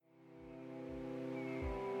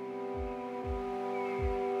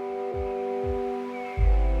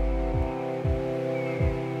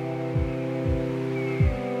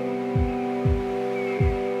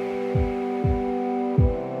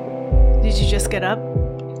just get up?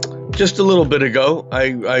 Just a little bit ago.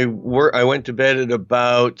 I went to bed at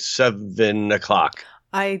about 7 o'clock.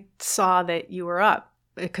 I saw that you were up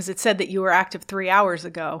because it said that you were active 3 hours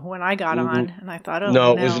ago when I got on, and I thought, oh,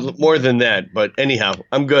 no, it was more than that. But anyhow,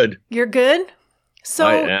 I'm good. You're good? So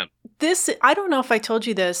I am. I don't know if I told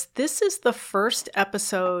you this. This is the first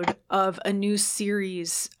episode of a new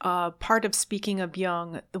series, part of Speaking of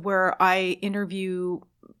Jung, where I interview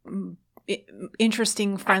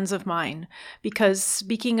interesting friends of mine. Because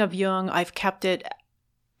speaking of Jung, I've kept it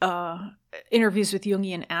interviews with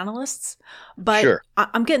Jungian analysts, but Sure.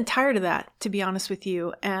 I'm getting tired of that, to be honest with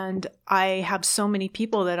you. And I have so many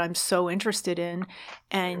people that I'm so interested in,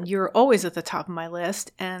 and you're always at the top of my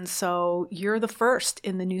list. And so you're the first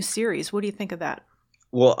in the new series. What do you think of that?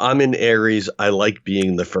 Well, I'm in Aries. I like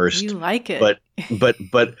being the first. You like it.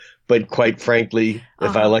 But quite frankly,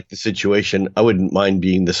 if I like the situation, I wouldn't mind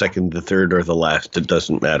being the second, the third, or the last. It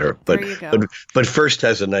doesn't matter. But there you go. But first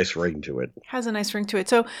has a nice ring to it. Has a nice ring to it.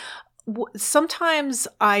 So sometimes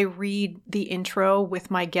I read the intro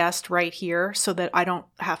with my guest right here so that I don't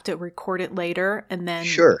have to record it later and then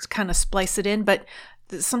kind of splice it in. But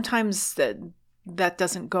sometimes that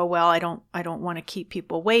doesn't go well. I don't want to keep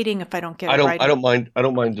people waiting if I don't get it right. I don't mind at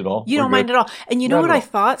all. You don't mind at all. And you know what I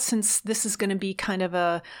thought, since this is going to be kind of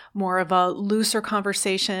a more of a looser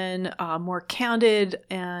conversation, more candid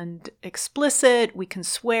and explicit, we can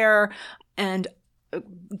swear, and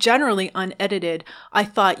generally unedited, I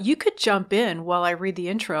thought you could jump in while I read the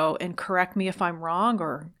intro and correct me if I'm wrong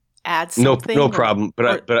or add something. No problem.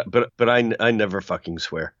 But I never fucking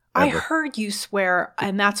swear. I heard you swear,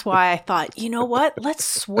 and that's why I thought, you know what? Let's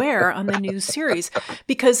swear on the new series.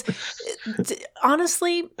 Because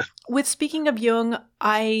honestly, with Speaking of Jung,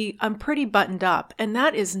 I'm pretty buttoned up, and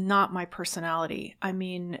that is not my personality. I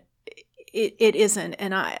mean, it isn't.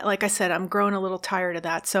 And like I said, I'm growing a little tired of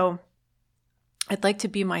that. So I'd like to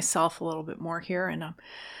be myself a little bit more here, and I'm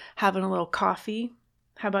having a little coffee.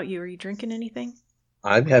 How about you? Are you drinking anything?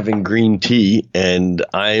 I'm having green tea, and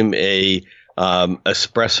I'm a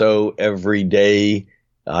espresso every day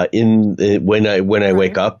when I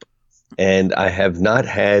wake up, and I have not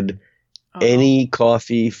had any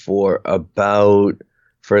coffee for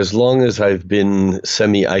as long as I've been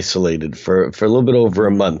semi-isolated for a little bit over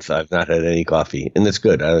a month. I've not had any coffee, and that's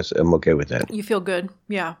good. I'm okay with that. You feel good?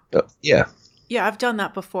 Yeah. Yeah. Yeah, I've done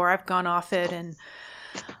that before. I've gone off it, and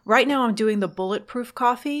right now I'm doing the bulletproof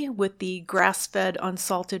coffee with the grass-fed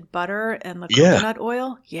unsalted butter and the coconut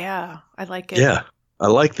oil. Yeah, I like it. Yeah, I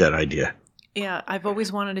like that idea. Yeah, I've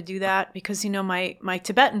always wanted to do that because, my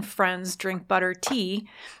Tibetan friends drink butter tea.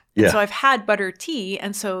 And so I've had butter tea,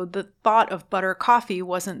 and so the thought of butter coffee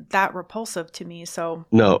wasn't that repulsive to me. So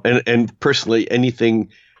no, and personally, anything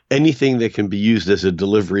that can be used as a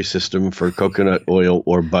delivery system for coconut oil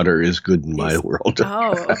or butter is good in my world.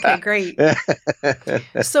 Oh, okay, great.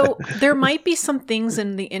 So there might be some things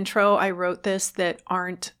in the intro, I wrote this, that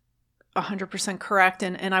aren't 100% correct,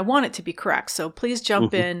 and I want it to be correct. So please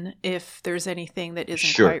jump in if there's anything that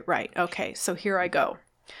isn't quite right. Okay, so here I go.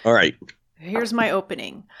 All right. Here's my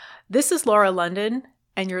opening. This is Laura London,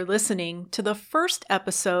 and you're listening to the first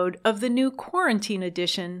episode of the new quarantine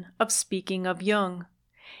edition of Speaking of Jung.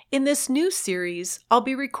 In this new series, I'll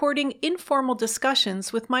be recording informal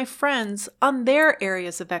discussions with my friends on their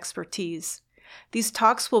areas of expertise. These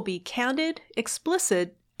talks will be candid,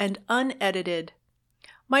 explicit, and unedited.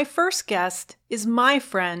 My first guest is my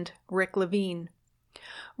friend, Rick Levine.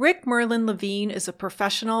 Rick Merlin Levine is a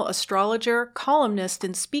professional astrologer, columnist,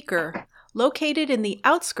 and speaker located in the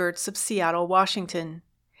outskirts of Seattle, Washington.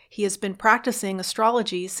 He has been practicing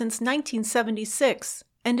astrology since 1976.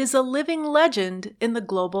 And is a living legend in the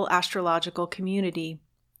global astrological community.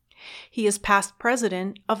 He is past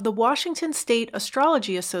president of the Washington State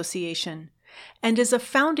Astrology Association and is a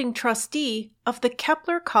founding trustee of the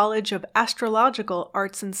Kepler College of Astrological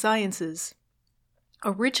Arts and Sciences.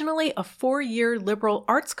 Originally a 4-year liberal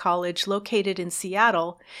arts college located in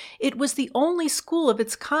Seattle, it was the only school of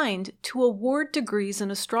its kind to award degrees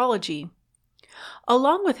in astrology.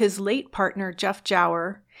 Along with his late partner Jeff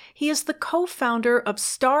Jower, he is the co-founder of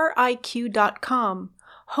StarIQ.com,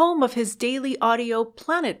 home of his daily audio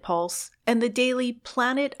Planet Pulse and the daily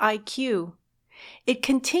Planet IQ. It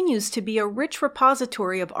continues to be a rich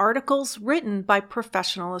repository of articles written by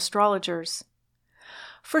professional astrologers.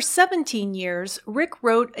 For 17 years, Rick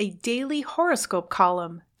wrote a daily horoscope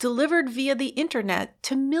column delivered via the internet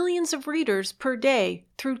to millions of readers per day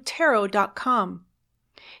through Tarot.com.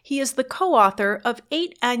 He is the co-author of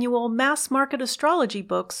 8 annual mass-market astrology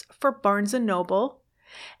books for Barnes & Noble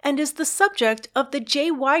and is the subject of the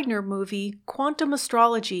Jay Weidner movie Quantum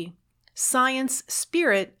Astrology, science,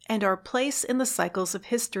 spirit, and our place in the cycles of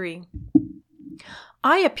history.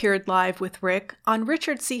 I appeared live with Rick on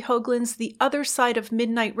Richard C. Hoagland's The Other Side of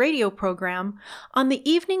Midnight radio program on the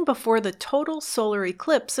evening before the total solar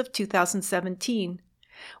eclipse of 2017.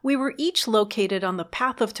 We were each located on the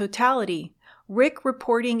path of totality, Rick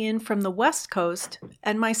reporting in from the West Coast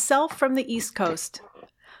and myself from the East Coast.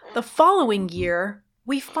 The following year,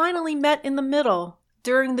 we finally met in the middle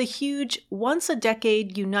during the huge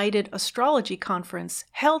once-a-decade United Astrology Conference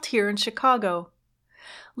held here in Chicago.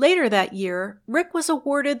 Later that year, Rick was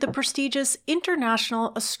awarded the prestigious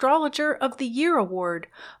International Astrologer of the Year Award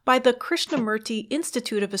by the Krishnamurti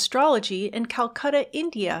Institute of Astrology in Calcutta,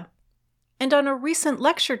 India. And on a recent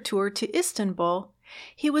lecture tour to Istanbul,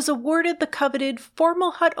 he was awarded the coveted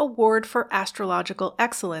Formalhut Award for Astrological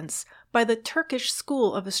Excellence by the Turkish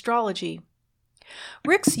School of Astrology.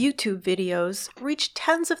 Rick's YouTube videos reach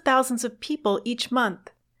tens of thousands of people each month.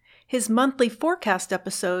 His monthly forecast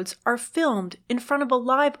episodes are filmed in front of a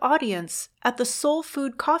live audience at the Soul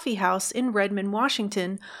Food Coffee House in Redmond,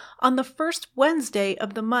 Washington on the first Wednesday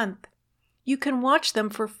of the month. You can watch them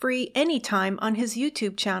for free anytime on his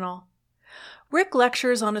YouTube channel. Rick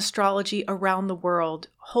lectures on astrology around the world,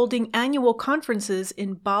 holding annual conferences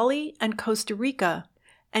in Bali and Costa Rica,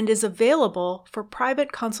 and is available for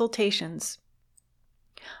private consultations.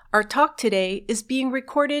 Our talk is being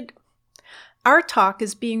recorded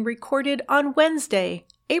on Wednesday,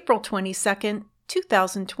 April 22nd,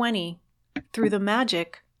 2020, through the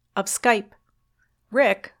magic of Skype.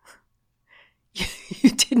 Rick,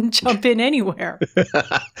 you didn't jump in anywhere.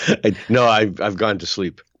 No, I've gone to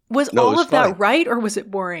sleep. Was all of that right, or was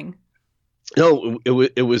it boring? No,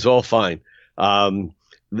 it was all fine.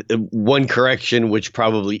 One correction, which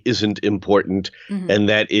probably isn't important, and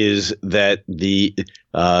that is that the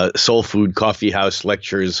Soul Food Coffee House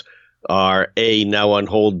lectures are A, now on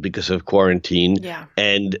hold because of quarantine,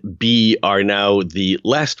 and B, are now the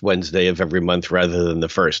last Wednesday of every month rather than the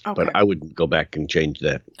first. Okay. But I wouldn't go back and change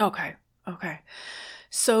that. Okay.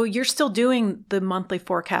 So you're still doing the monthly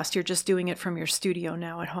forecast. You're just doing it from your studio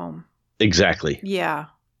now at home. Exactly. Yeah.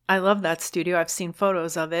 I love that studio. I've seen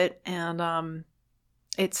photos of it, and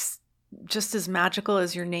it's just as magical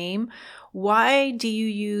as your name. Why do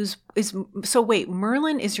you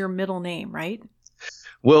Merlin is your middle name, right?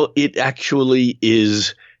 Well, it actually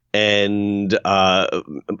is, and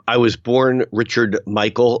I was born Richard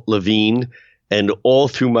Michael Levine, and all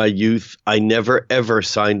through my youth, I never, ever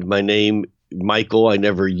signed my name Michael. I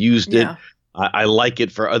never used it. I like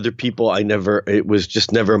it for other people. It was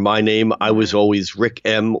just never my name. I was always Rick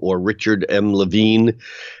M. or Richard M. Levine.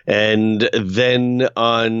 And then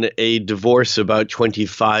on a divorce about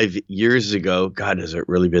 25 years ago, God, has it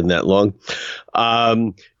really been that long?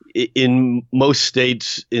 In most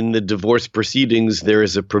states, in the divorce proceedings, there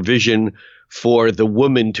is a provision for the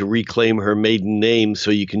woman to reclaim her maiden name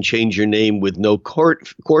so you can change your name with no court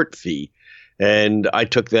fee. And I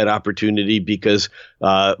took that opportunity because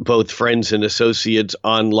both friends and associates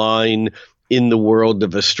online, in the world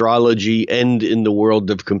of astrology and in the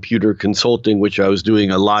world of computer consulting, which I was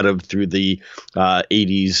doing a lot of through the late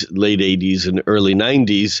 80s and early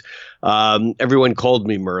 90s, everyone called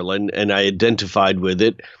me Merlin, and I identified with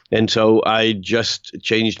it. And so I just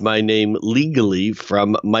changed my name legally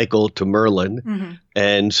from Michael to Merlin.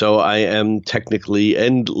 And so I am technically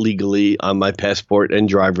and legally on my passport and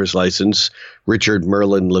driver's license, Richard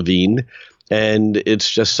Merlin Levine. And it's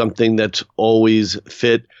just something that's always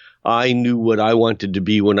fit. I knew what I wanted to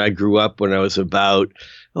be when I grew up, when I was about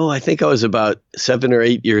 7 or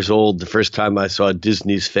 8 years old, the first time I saw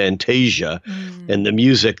Disney's Fantasia and the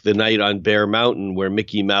music the night on Bear Mountain, where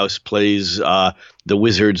Mickey Mouse plays the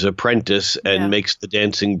Wizard's Apprentice and makes the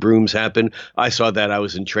dancing brooms happen. I saw that. I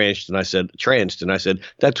was entranced, and I said,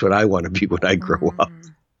 that's what I want to be when I grow up.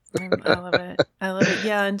 I love it.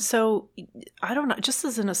 Yeah. And so I don't know, just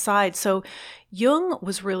as an aside, so Jung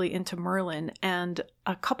was really into Merlin, and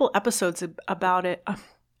a couple episodes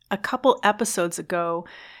ago,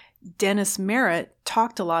 Dennis Merritt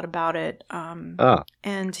talked a lot about it.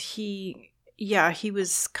 And he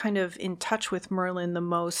was kind of in touch with Merlin the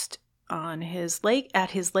most at his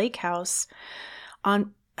lake house As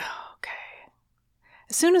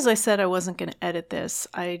soon as I said I wasn't going to edit this,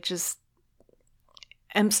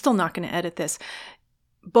 I'm still not going to edit this.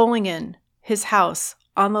 Bowling in his house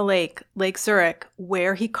on the lake, Lake Zurich,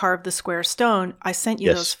 where he carved the square stone. I sent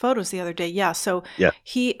you those photos the other day. Yeah. So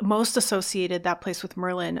he most associated that place with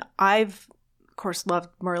Merlin. I've, of course, loved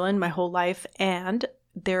Merlin my whole life. And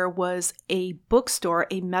there was a bookstore,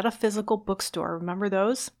 a metaphysical bookstore. Remember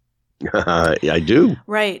those? I do.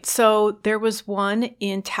 Right. So there was one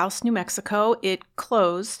in Taos, New Mexico. It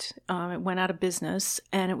closed. It went out of business,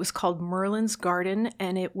 and it was called Merlin's Garden,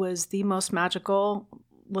 and it was the most magical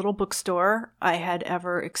little bookstore I had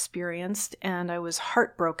ever experienced, and I was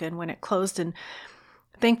heartbroken when it closed. And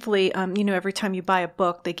thankfully, every time you buy a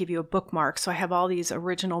book, they give you a bookmark. So I have all these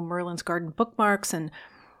original Merlin's Garden bookmarks, and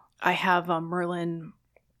I have a Merlin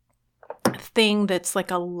thing that's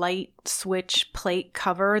like a light switch plate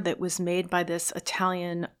cover that was made by this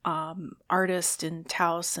Italian artist in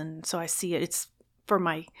Taos. And so I see it. It's for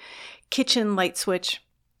my kitchen light switch.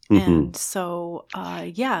 And so,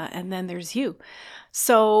 and then there's you.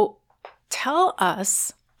 So tell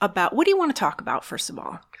us about, what do you want to talk about, first of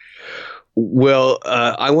all? Well,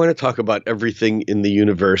 I want to talk about everything in the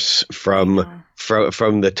universe from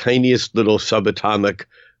the tiniest little subatomic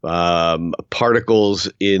particles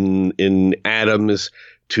in atoms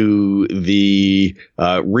to the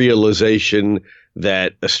realization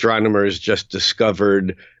that astronomers just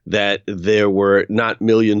discovered that there were not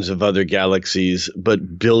millions of other galaxies,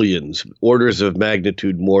 but billions, orders of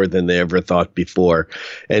magnitude more than they ever thought before.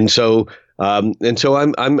 And so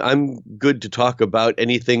I'm good to talk about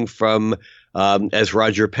anything from, as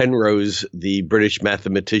Roger Penrose, the British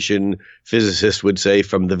mathematician, physicist, would say,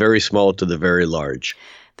 from the very small to the very large.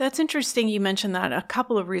 That's interesting you mentioned that. A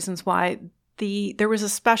couple of reasons why. There was a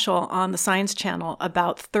special on the Science Channel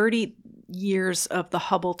about 30 years of the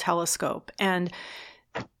Hubble telescope, and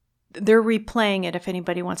they're replaying it if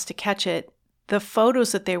anybody wants to catch it. The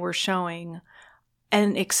photos that they were showing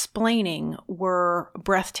and explaining were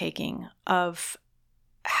breathtaking of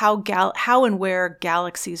how and where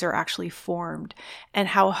galaxies are actually formed, and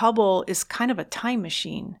how Hubble is kind of a time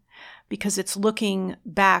machine because it's looking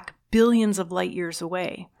back billions of light years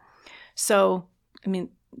away. So,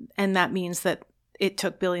 and that means that it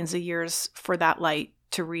took billions of years for that light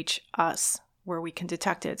to reach us where we can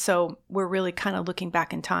detect it. So we're really kind of looking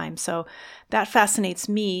back in time. So that fascinates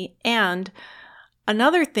me. And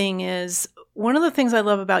another thing is, one of the things I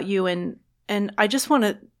love about you, and I just want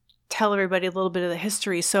to tell everybody a little bit of the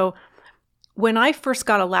history. So when I first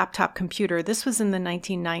got a laptop computer, this was in the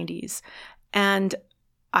 1990s, and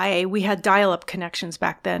we had dial-up connections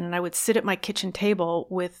back then, and I would sit at my kitchen table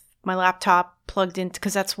with my laptop plugged in,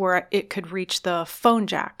 because that's where it could reach the phone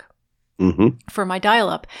jack for my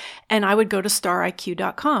dial-up. And I would go to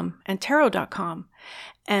stariq.com and tarot.com.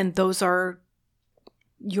 And those are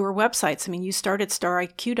your websites. You started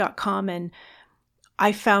stariq.com, and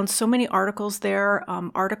I found so many articles there,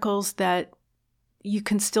 articles that you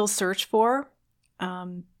can still search for,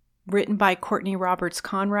 written by Courtney Roberts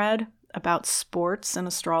Conrad about sports and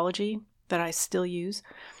astrology that I still use.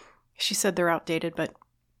 She said they're outdated, but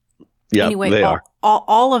anyway, they are.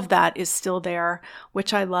 All of that is still there,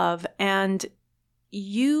 which I love. And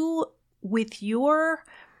you, with your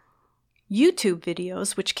YouTube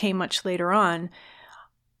videos, which came much later on,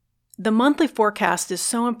 the monthly forecast is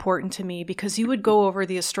so important to me because you would go over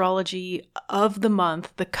the astrology of the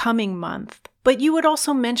month, the coming month, but you would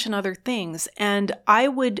also mention other things. And I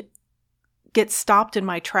would get stopped in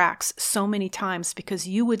my tracks so many times because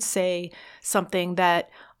you would say something that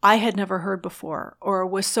I had never heard before, or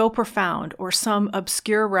was so profound, or some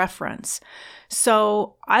obscure reference.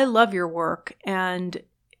 So I love your work, and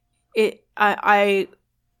I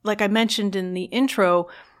like I mentioned in the intro,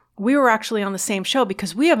 we were actually on the same show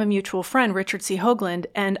because we have a mutual friend, Richard C. Hoagland,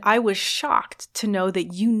 and I was shocked to know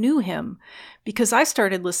that you knew him because I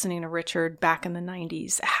started listening to Richard back in the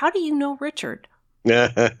 90s. How do you know Richard?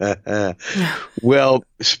 Well,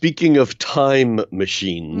 speaking of time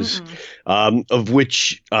machines, of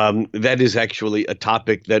which that is actually a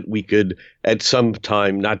topic that we could at some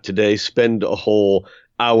time, not today, spend a whole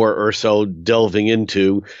hour or so delving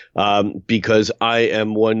into, because I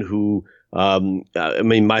am one who,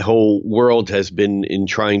 my whole world has been in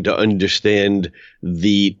trying to understand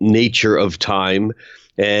the nature of time.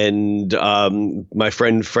 And my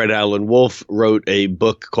friend Fred Alan Wolf wrote a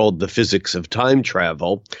book called The Physics of Time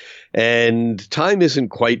Travel. And time isn't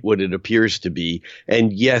quite what it appears to be.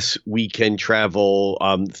 And yes, we can travel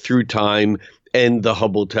through time. And the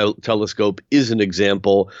Hubble telescope is an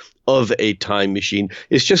example of a time machine.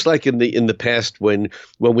 It's just like in the past when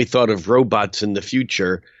we thought of robots in the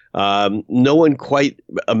future. No one quite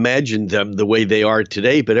imagined them the way they are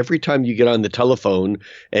today, but every time you get on the telephone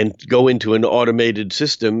and go into an automated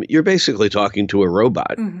system, you're basically talking to a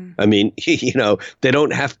robot. I mean, they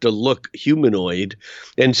don't have to look humanoid.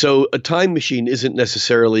 And so a time machine isn't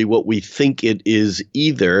necessarily what we think it is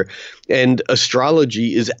either. And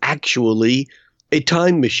astrology is actually a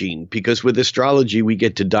time machine, because with astrology, we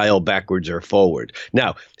get to dial backwards or forward.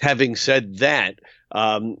 Now, having said that,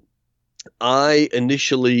 I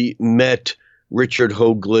initially met Richard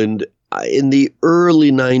Hoagland in the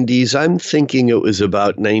early 90s. I'm thinking it was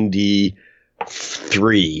about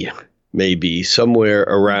 93, maybe somewhere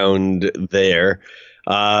around there.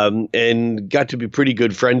 And got to be pretty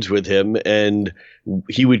good friends with him. And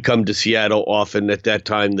he would come to Seattle often. At that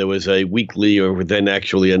time, there was a weekly, or then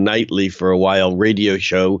actually a nightly for a while, radio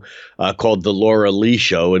show called The Laura Lee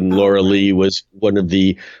Show. And Laura Lee was one of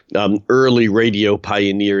the early radio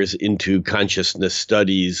pioneers into consciousness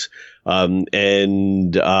studies.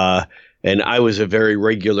 And I was a very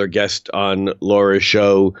regular guest on Laura's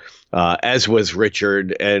show, as was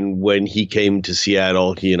Richard. And when he came to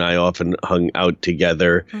Seattle, he and I often hung out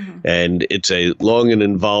together. Mm-hmm. And it's a long and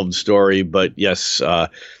involved story. But yes,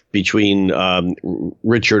 between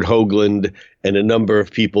Richard Hoagland and a number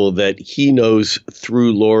of people that he knows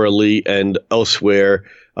through Laura Lee and elsewhere,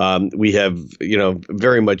 we have,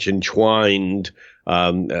 very much entwined,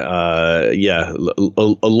 a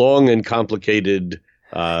long and complicated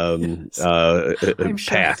path.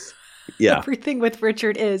 Yeah. Everything with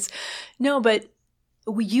Richard is. No, but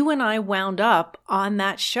you and I wound up on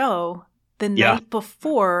that show the night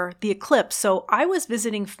before the eclipse. So I was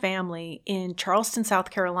visiting family in Charleston,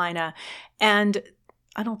 South Carolina, and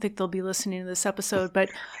I don't think they'll be listening to this episode, but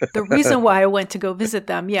the reason why I went to go visit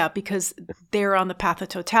them, because they're on the path of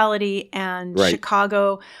totality, and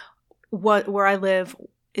Chicago, where I live,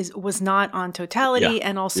 was not on totality,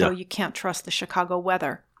 and also you can't trust the Chicago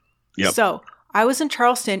weather. Yep. So I was in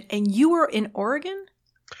Charleston, and you were in Oregon?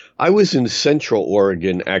 I was in Central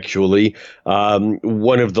Oregon, actually.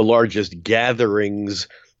 One of the largest gatherings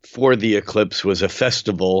for the eclipse was a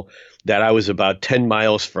festival that I was about 10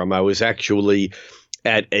 miles from. I was actually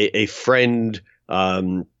at a friend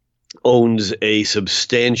owns a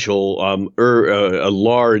substantial, a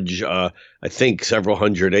large, I think several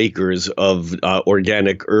hundred acres of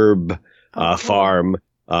organic herb farm.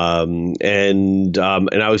 And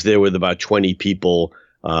I was there with about 20 people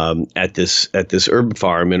at this herb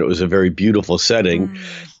farm, and it was a very beautiful setting.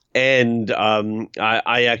 And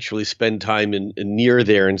I actually spend time near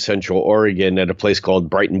there in Central Oregon at a place called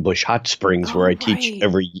Brighton Bush Hot Springs, where I teach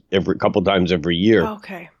every couple times every year.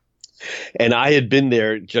 Okay. And I had been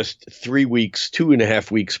there just 2.5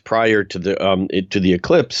 weeks prior to the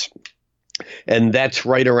eclipse. And that's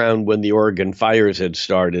right around when the Oregon fires had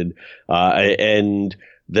started. And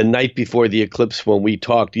the night before the eclipse, when we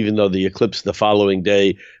talked, even though the eclipse the following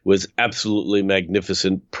day was absolutely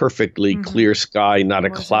magnificent, perfectly clear sky, not a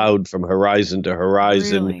cloud from horizon to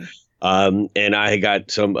horizon. Really? And I got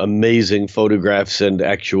some amazing photographs and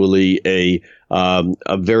actually a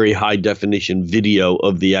very high definition video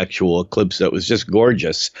of the actual eclipse that was just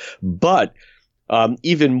gorgeous. But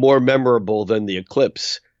even more memorable than the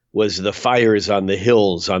eclipse was the fires on the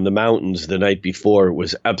hills, on the mountains the night before. It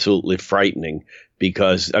was absolutely frightening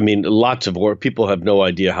because, lots of people have no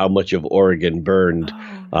idea how much of Oregon burned.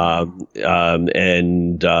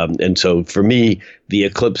 And so for me, the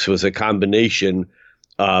eclipse was a combination.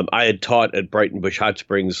 I had taught at Brighton Bush Hot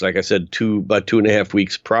Springs, like I said, about 2.5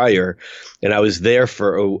 weeks prior, and I was there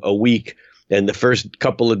for a week. And the first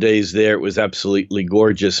couple of days there, it was absolutely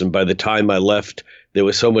gorgeous. And by the time I left, there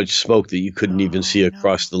was so much smoke that you couldn't even see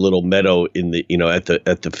across the little meadow in the,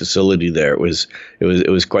 at the facility there. It was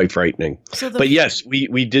quite frightening. But yes,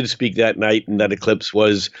 we did speak that night, and that eclipse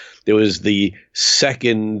was the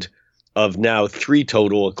second of now 3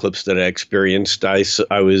 total eclipses that I experienced. I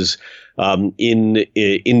was in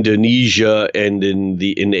Indonesia and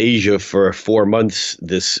in Asia for 4 months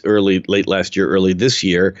late last year, early this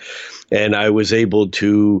year, and I was able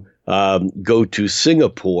to go to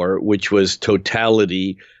Singapore, which was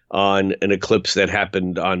totality on an eclipse that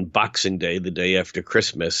happened on Boxing Day, the day after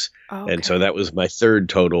Christmas. Okay. And so that was my 3rd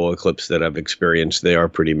total eclipse that I've experienced. They are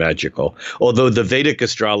pretty magical. Although the Vedic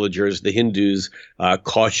astrologers, the Hindus,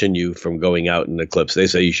 caution you from going out in an eclipse. They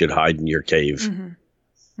say you should hide in your cave.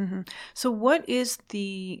 Mm-hmm. Mm-hmm. So what is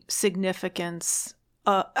the significance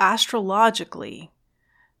astrologically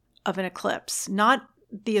of an eclipse? Not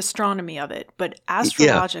the astronomy of it, but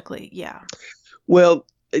astrologically, yeah. Well,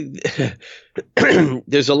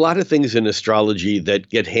 there's a lot of things in astrology that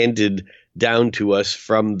get handed down to us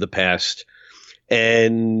from the past.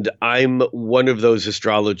 And I'm one of those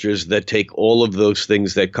astrologers that take all of those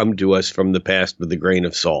things that come to us from the past with a grain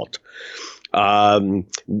of salt.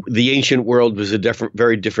 The ancient world was a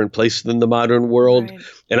very different place than the modern world. Right.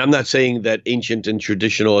 And I'm not saying that ancient and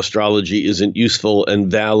traditional astrology isn't useful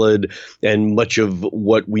and valid, and much of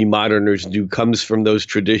what we moderners do comes from those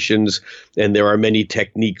traditions. And there are many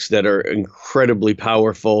techniques that are incredibly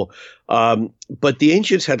powerful. But the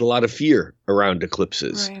ancients had a lot of fear around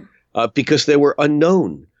eclipses, right, because they were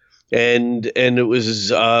unknown. and it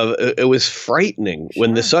was frightening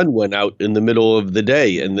when the Sure. sun went out in the middle of the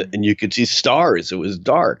day, and you could see stars. It was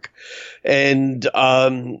dark, and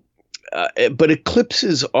but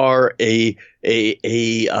eclipses are a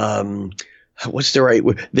what's the right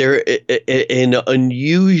word? They're an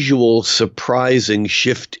unusual, surprising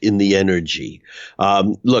shift in the energy.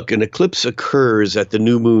 Look, an eclipse occurs at the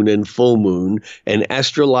new moon and full moon, and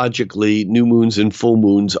astrologically, new moons and full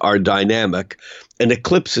moons are dynamic. An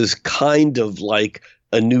eclipse is kind of like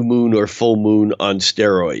a new moon or full moon on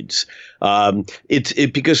steroids. It's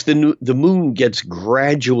because the moon gets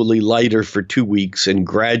gradually lighter for 2 weeks and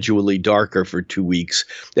gradually darker for 2 weeks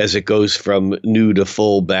as it goes from new to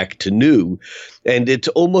full back to new. And it's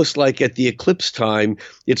almost like at the eclipse time,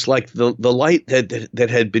 it's like the light that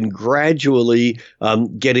had been gradually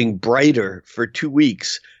getting brighter for 2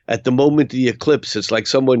 weeks. At the moment of the eclipse, it's like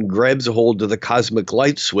someone grabs a hold of the cosmic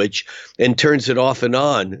light switch and turns it off and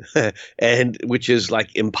on, and which is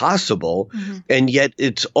like impossible. Mm-hmm. And yet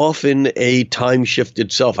it's often a time shift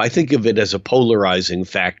itself. I think of it as a polarizing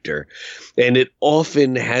factor. And it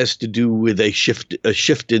often has to do with a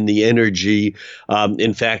shift in the energy.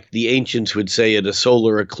 In fact, the ancients would say at a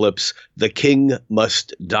solar eclipse, the king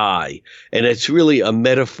must die. And it's really a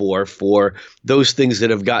metaphor for those things that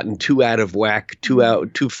have gotten too out of whack, too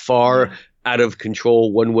far out of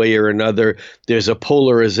control one way or another. There's a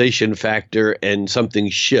polarization factor and something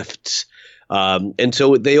shifts. And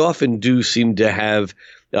so they often do seem to have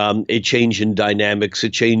a change in dynamics, a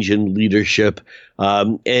change in leadership,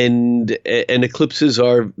 and eclipses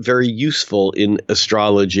are very useful in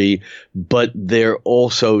astrology, but they're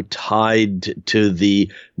also tied to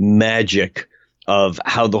the magic of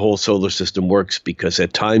how the whole solar system works, because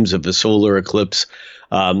at times of a solar eclipse,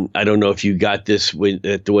 I don't know if you got this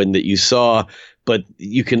at the one that you saw, but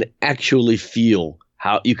you can actually feel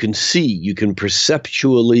how you can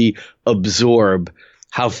perceptually absorb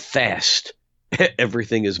how fast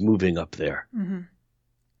everything is moving up there. Mm-hmm.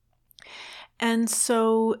 And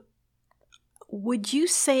so would you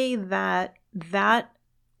say that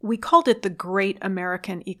we called it the Great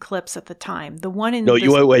American Eclipse at the time, the one in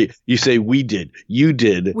wait. You say we did. You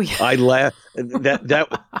did. I laughed.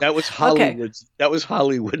 That was Hollywood's. Okay. That was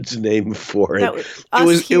Hollywood's name for it.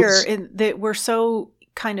 That we're so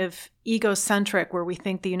kind of egocentric, where we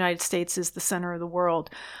think the United States is the center of the world.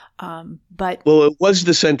 But it was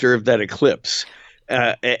the center of that eclipse.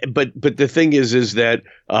 But the thing is that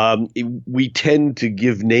we tend to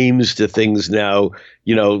give names to things now,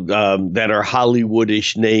 that are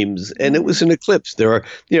Hollywoodish names, and it was an eclipse. There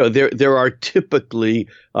are typically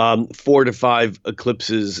 4 to 5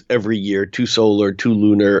 eclipses every year, 2 solar, 2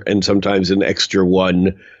 lunar, and sometimes an extra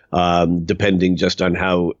one, depending just on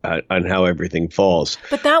how everything falls.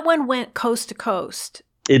 But that one went coast to coast.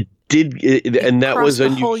 It did, and that was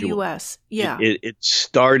unusual. The whole U.S. Yeah, it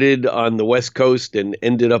started on the West Coast and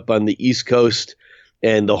ended up on the East Coast,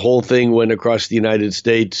 and the whole thing went across the United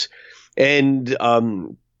States, and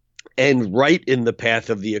right in the path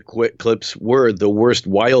of the eclipse were the worst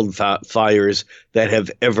wildfires that have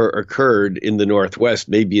ever occurred in the Northwest,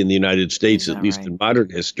 maybe in the United States, at least in modern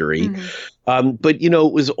history. Mm-hmm. But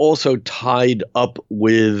it was also tied up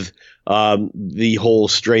with the whole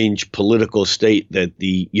strange political state that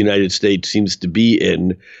the United States seems to be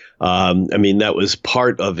in. That was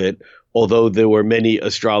part of it, although there were many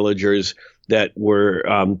astrologers that were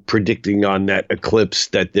predicting on that eclipse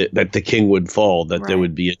that the king would fall, that there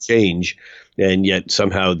would be a change. And yet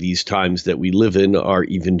somehow these times that we live in are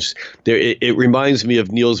even there. It reminds me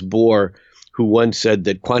of Niels Bohr, who once said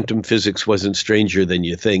that quantum physics wasn't stranger than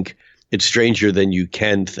you think. It's stranger than you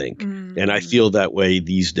can think. Mm-hmm. And I feel that way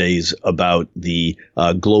these days about the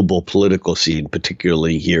global political scene,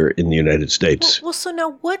 particularly here in the United States. Well, so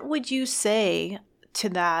now what would you say to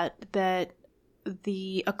that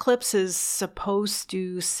the eclipse is supposed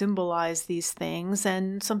to symbolize these things,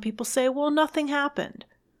 and some people say, well, nothing happened.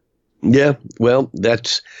 Yeah, well,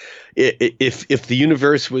 that's if the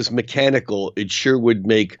universe was mechanical, it sure would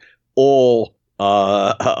make all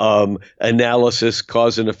analysis,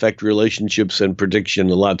 cause and effect relationships, and prediction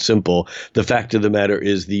a lot simple. The fact of the matter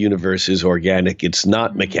is the universe is organic. It's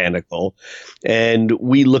not mechanical. And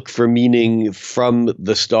we look for meaning from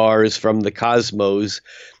the stars, from the cosmos,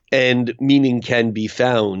 and meaning can be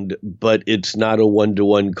found, but it's not a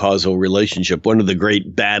one-to-one causal relationship. One of the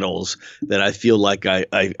great battles that I feel like I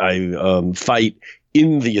fight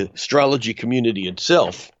in the astrology community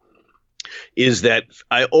itself is that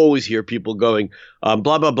I always hear people going,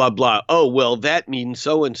 blah, blah, blah, blah. Oh, well, that means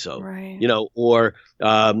so-and-so, right.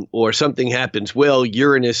 Or something happens. Well,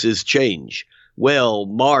 Uranus is change. well,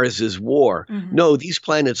 Mars is war. Mm-hmm. No, these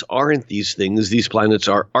planets aren't these things. These planets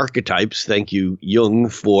are archetypes. Thank you, Jung,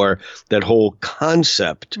 for that whole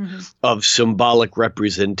concept of symbolic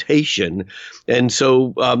representation. And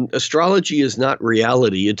so astrology is not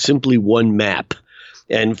reality. It's simply one map.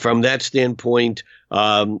 And from that standpoint,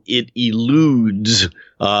 it eludes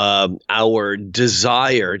our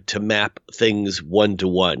desire to map things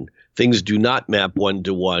one-to-one. Things do not map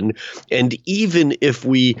one-to-one. And even if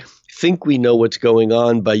we think we know what's going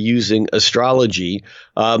on by using astrology,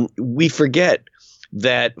 we forget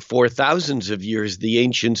that for thousands of years, the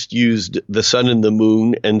ancients used the sun and the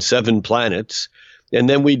moon and 7 planets. And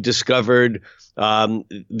then we discovered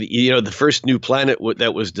the first new planet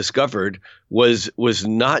that was discovered was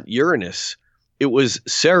not Uranus. It was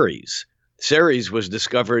Ceres. Ceres was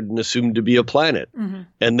discovered and assumed to be a planet. Mm-hmm.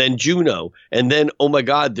 And then Juno. And then, oh my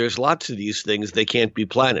God, there's lots of these things. They can't be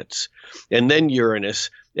planets. And then Uranus.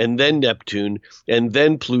 And then Neptune. And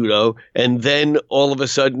then Pluto. And then all of a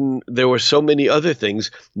sudden, there were so many other things.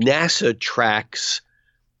 NASA tracks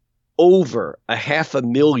over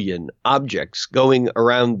 500,000 objects going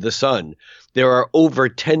around the sun. There are over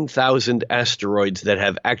 10,000 asteroids that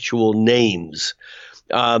have actual names.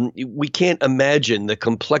 We can't imagine the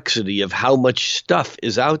complexity of how much stuff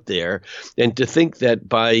is out there, and to think that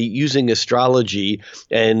by using astrology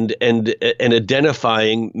and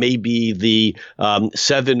identifying maybe the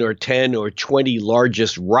 7 or 10 or 20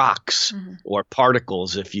 largest rocks or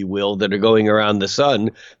particles, if you will, that are going around the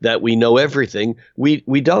sun, that we know everything. We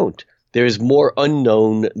don't. There's more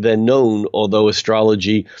unknown than known, although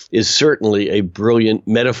astrology is certainly a brilliant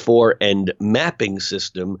metaphor and mapping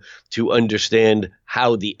system to understand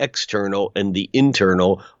how the external and the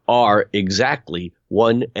internal are exactly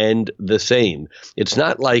one and the same. It's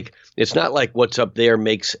not like what's up there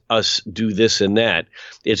makes us do this and that.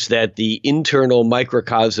 It's that the internal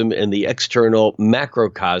microcosm and the external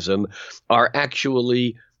macrocosm are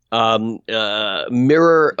actually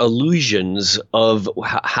mirror illusions of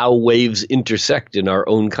how waves intersect in our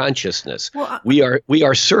own consciousness. Well, we are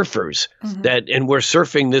surfers and we're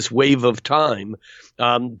surfing this wave of time,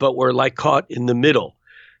 but we're like caught in the middle.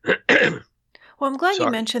 Well, I'm glad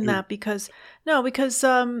you mentioned that because now I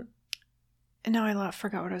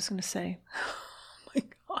forgot what I was going to say. Oh my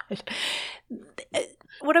God.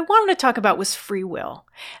 What I wanted to talk about was free will.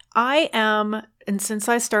 And since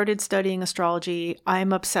I started studying astrology,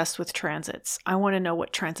 I'm obsessed with transits. I want to know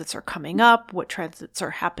what transits are coming up, what transits are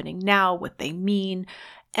happening now, what they mean.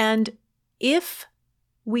 And if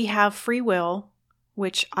we have free will,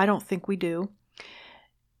 which I don't think we do,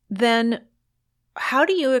 then how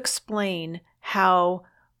do you explain how,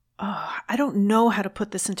 I don't know how to put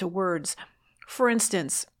this into words. For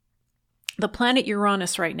instance, the planet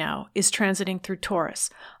Uranus right now is transiting through Taurus.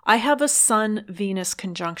 I have a Sun-Venus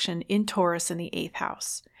conjunction in Taurus in the 8th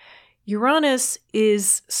house. Uranus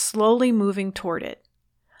is slowly moving toward it.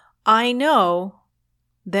 I know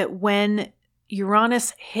that when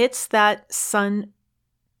Uranus hits that Sun,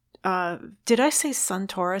 did I say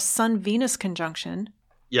Sun-Taurus? Sun-Venus conjunction.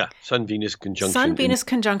 Yeah, Sun-Venus conjunction. Sun-Venus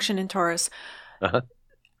conjunction in Taurus.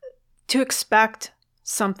 To expect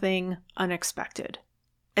something unexpected.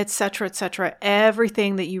 Etc., etc.,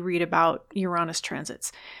 everything that you read about Uranus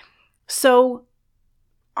transits. So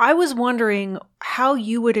I was wondering how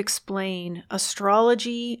you would explain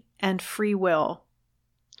astrology and free will.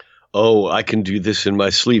 Oh, I can do this in my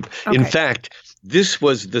sleep. Okay. In fact, this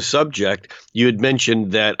was the subject. You had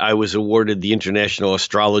mentioned that I was awarded the International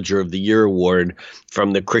Astrologer of the Year Award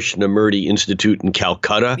from the Krishnamurti Institute in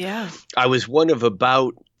Calcutta. Yeah. I was one of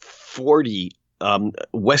about 40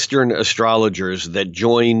 Western astrologers that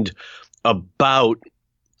joined about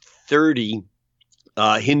 30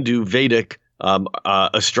 Hindu Vedic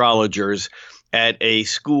astrologers at a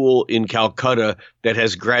school in Calcutta that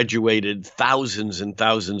has graduated thousands and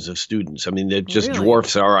thousands of students. I mean, that just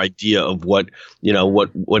dwarfs our idea of what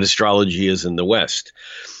astrology is in the West.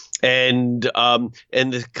 And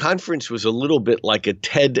the conference was a little bit like a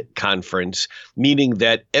TED conference, meaning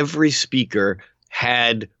that every speaker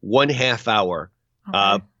had 1/2 hour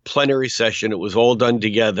plenary session. It was all done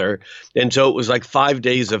together. And so it was like 5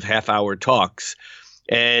 days of half-hour talks.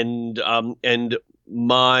 And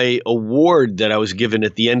my award that I was given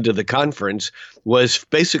at the end of the conference was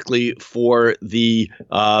basically for the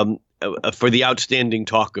outstanding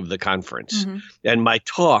talk of the conference. Mm-hmm. And my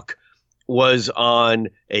talk was on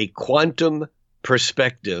a quantum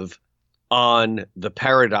perspective on the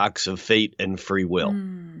paradox of fate and free will.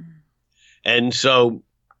 And so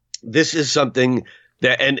this is something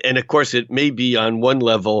And of course, it may be on one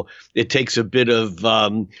level, it takes a bit of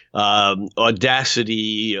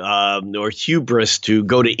audacity or hubris to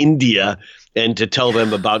go to India and to tell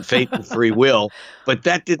them about fate and free will. But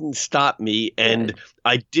that didn't stop me. And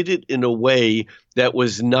I did it in a way that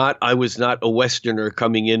I was not a Westerner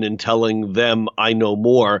coming in and telling them I know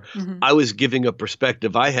more. Mm-hmm. I was giving a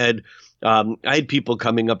perspective. I had people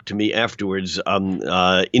coming up to me afterwards,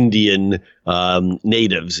 Indian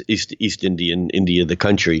natives, East Indian, India, the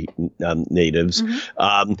country natives,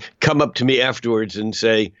 mm-hmm. Come up to me afterwards and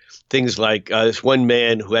say things like this one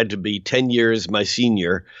man who had to be 10 years my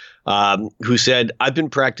senior, who said, I've been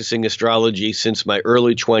practicing astrology since my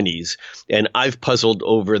early 20s, and I've puzzled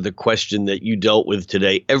over the question that you dealt with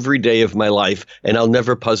today every day of my life, and I'll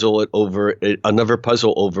never puzzle over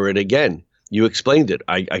it again. You explained it.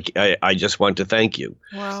 I just want to thank you.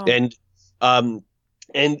 Wow.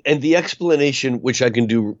 And the explanation, which I can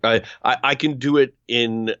do, I can do it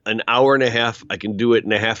in an hour and a half. I can do it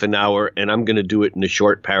in a half an hour, and I'm going to do it in a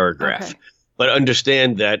short paragraph. Okay. But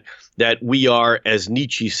understand that we are, as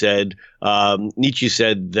Nietzsche said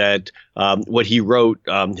that what he wrote,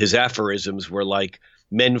 his aphorisms were like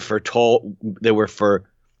they were for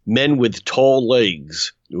men with tall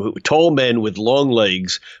legs, tall men with long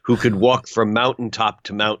legs who could walk from mountaintop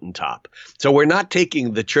to mountaintop. So we're not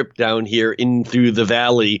taking the trip down here in through the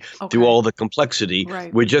valley, through all the complexity.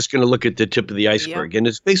 Right. We're just going to look at the tip of the iceberg. Yep. And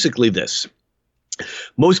it's basically this.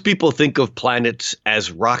 Most people think of planets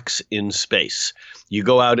as rocks in space. You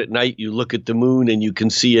go out at night, you look at the moon, and you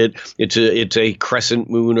can see it. It's a crescent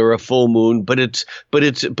moon or a full moon, but it's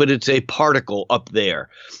a particle up there.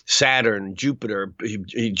 Saturn, Jupiter,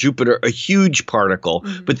 a huge particle.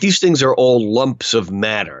 Mm-hmm. But these things are all lumps of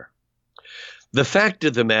matter. The fact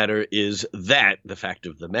of the matter is that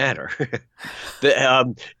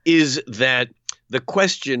is that the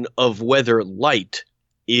question of whether light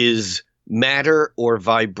is matter or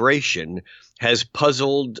vibration has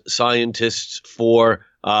puzzled scientists for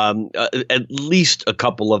at least a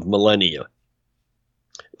couple of millennia.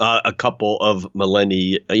 Two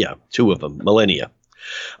of them, millennia.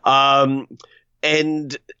 And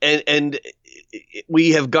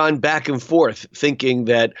we have gone back and forth thinking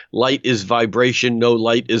that light is vibration, no,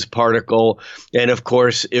 light is particle. And of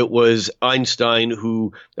course, it was Einstein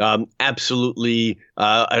who absolutely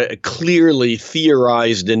clearly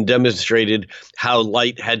theorized and demonstrated how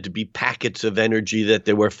light had to be packets of energy, that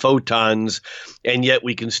there were photons, and yet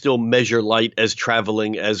we can still measure light as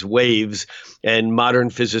traveling as waves. And modern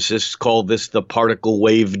physicists call this the particle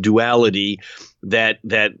wave duality, that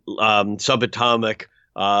subatomic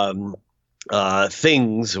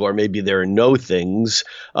things, or maybe there are no things,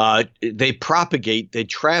 they propagate, they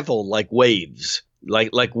travel like waves, like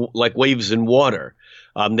waves in water.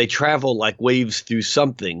 They travel like waves through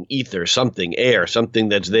something, ether, something, air, something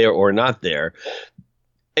that's there or not there.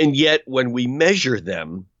 And yet when we measure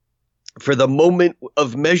them, for the moment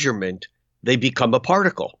of measurement, they become a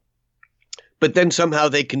particle. But then somehow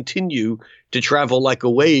they continue to travel like a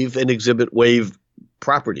wave and exhibit wave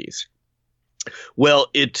properties. Well,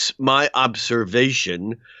 it's my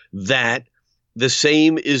observation that the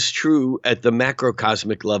same is true at the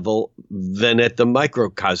macrocosmic level than at the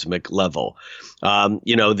microcosmic level.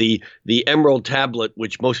 The Emerald Tablet,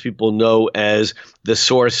 which most people know as the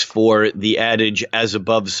source for the adage, as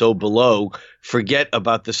above, so below, forget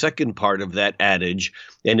about the second part of that adage,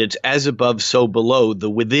 and it's as above, so below.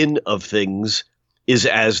 The within of things is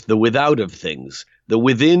as the without of things. The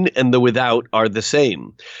within and the without are the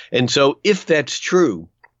same. And so if that's true,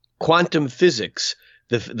 quantum physics,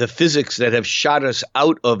 the physics that have shot us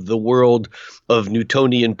out of the world of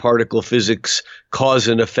Newtonian particle physics, cause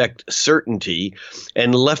and effect certainty,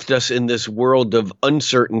 and left us in this world of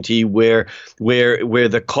uncertainty where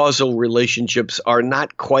the causal relationships are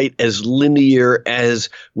not quite as linear as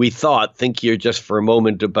we thought. Think here just for a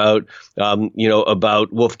moment about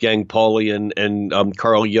Wolfgang Pauli and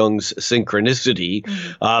Carl Jung's synchronicity.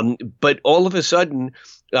 Mm-hmm. But all of a sudden,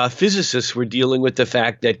 physicists were dealing with the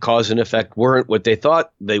fact that cause and effect weren't what they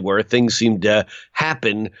thought they were. Things seemed to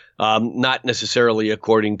happen not necessarily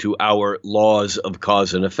according to our laws of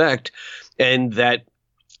cause and effect, and that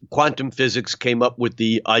quantum physics came up with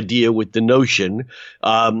the idea, with the notion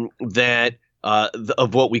that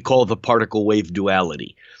of what we call the particle wave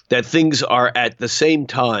duality, that things are at the same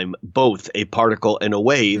time both a particle and a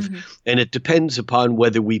wave, mm-hmm. and it depends upon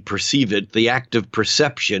whether we perceive it. The act of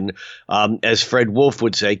perception, as Fred Wolf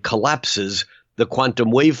would say, collapses the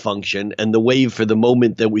quantum wave function, and the wave for the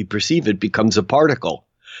moment that we perceive it becomes a particle.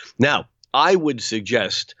 Now, I would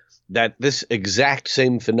suggest that this exact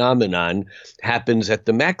same phenomenon happens at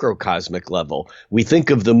the macrocosmic level. We think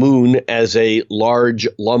of the moon as a large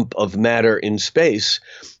lump of matter in space,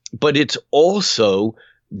 but it's also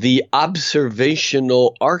the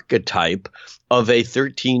observational archetype of a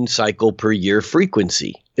 13 cycle per year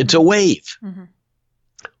frequency. It's a wave. Mm-hmm.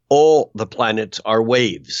 All the planets are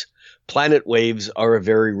waves. Planet waves are a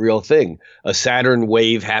very real thing. A Saturn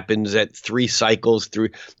wave happens at 3 cycles through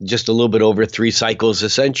just a little bit over 3 cycles a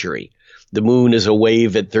century. The moon is a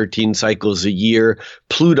wave at 13 cycles a year.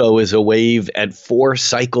 Pluto is a wave at 4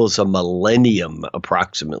 cycles a millennium,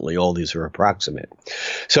 approximately. All these are approximate.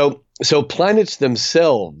 So planets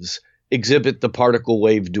themselves exhibit the particle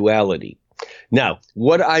wave duality. Now,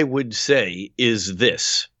 what I would say is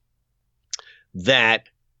this, that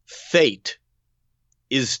fate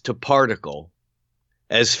is to particle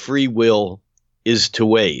as free will is to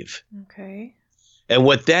wave. Okay. And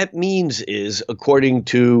what that means is, according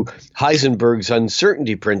to Heisenberg's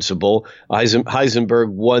uncertainty principle,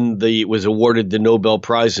 Heisenberg was awarded the Nobel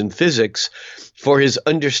Prize in Physics for his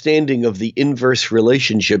understanding of the inverse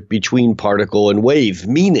relationship between particle and wave,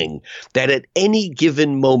 meaning that at any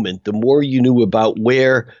given moment, the more you knew about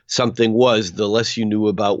where something was, the less you knew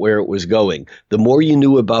about where it was going. The more you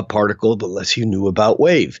knew about particle, the less you knew about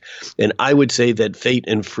wave. And I would say that fate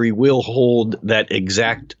and free will hold that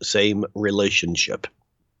exact same relationship.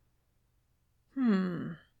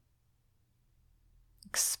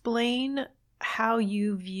 Explain how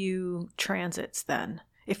you view transits then.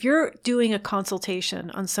 If you're doing a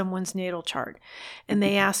consultation on someone's natal chart and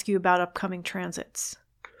they ask you about upcoming transits.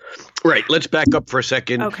 Right. Let's back up for a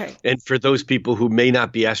second. Okay. And for those people who may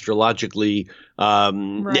not be astrologically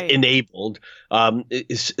enabled,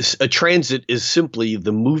 a transit is simply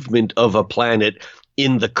the movement of a planet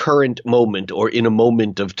in the current moment or in a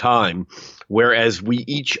moment of time, whereas we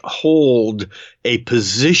each hold a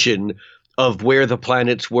position of where the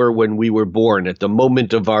planets were when we were born. At the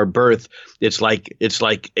moment of our birth, it's like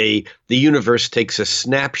the universe takes a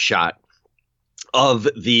snapshot of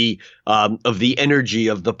the energy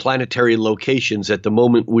of the planetary locations at the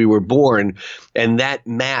moment we were born, and that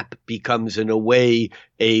map becomes in a way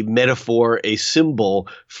a metaphor, a symbol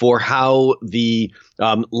for how the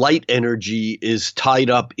light energy is tied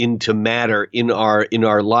up into matter in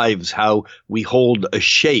our lives, how we hold a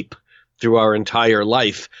shape through our entire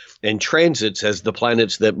life. And transits, as the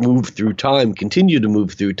planets that move through time continue to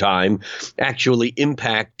move through time, actually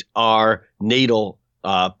impact our natal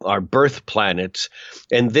our birth planets.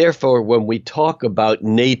 And therefore, when we talk about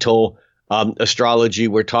natal astrology,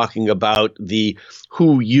 we're talking about the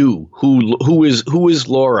who is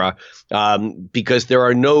Laura, because there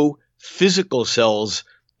are no physical cells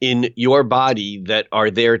in your body that are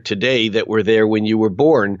there today that were there when you were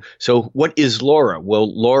born. So what is Laura?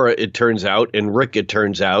 Well, Laura, it turns out, and Rick, it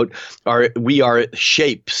turns out, we are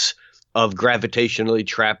shapes of gravitationally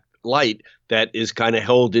trapped light that is kind of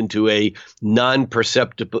held into a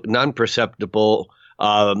non-perceptible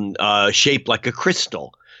shape like a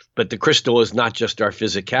crystal. But the crystal is not just our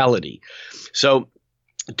physicality. So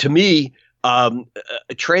to me,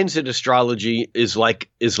 transit astrology is like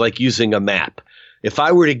using a map. If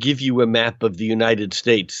I were to give you a map of the United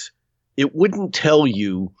States, it wouldn't tell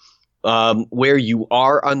you where you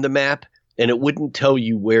are on the map, and it wouldn't tell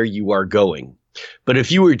you where you are going. But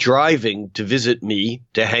if you were driving to visit me,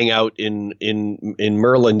 to hang out in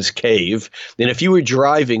Merlin's cave, and if you were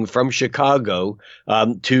driving from Chicago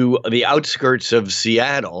to the outskirts of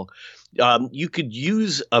Seattle, you could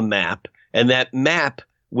use a map, and that map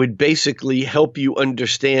would basically help you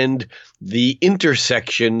understand the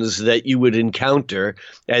intersections that you would encounter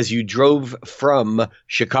as you drove from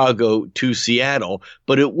Chicago to Seattle,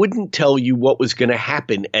 but it wouldn't tell you what was going to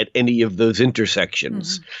happen at any of those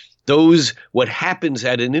intersections. Mm-hmm. What happens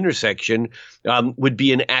at an intersection would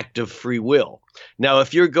be an act of free will. Now,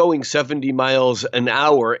 if you're going 70 miles an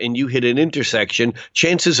hour and you hit an intersection,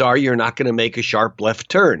 chances are you're not going to make a sharp left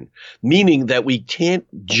turn, meaning that we can't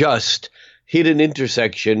just hit an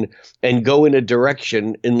intersection and go in a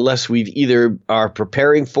direction unless we either are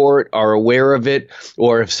preparing for it, are aware of it,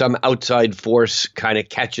 or if some outside force kind of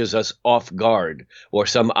catches us off guard or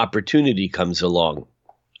some opportunity comes along.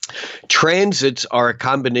 Transits are a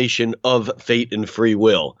combination of fate and free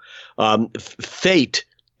will. Fate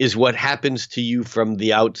is what happens to you from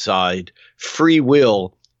the outside. Free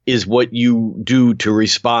will is what you do to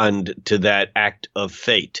respond to that act of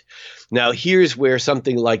fate. Now, here's where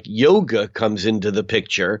something like yoga comes into the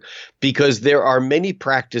picture, because there are many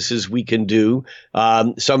practices we can do,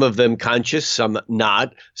 some of them conscious, some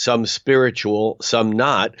not, some spiritual, some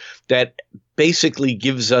not, that basically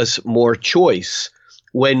gives us more choice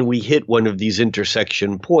when we hit one of these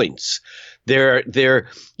intersection points.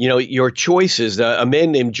 Your choices. A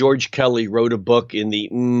man named George Kelly wrote a book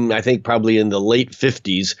in I think probably in the late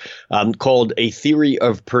 50s, called A Theory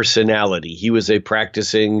of Personality. He was a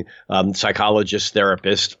practicing psychologist,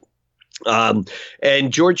 therapist.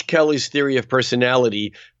 And George Kelly's theory of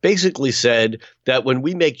personality basically said that when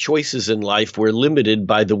we make choices in life, we're limited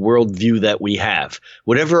by the worldview that we have.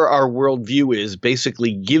 Whatever our worldview is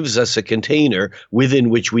basically gives us a container within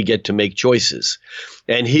which we get to make choices.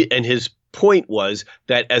 And his point was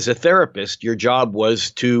that as a therapist, your job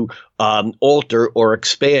was to alter or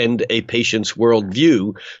expand a patient's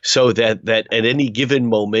worldview so that at any given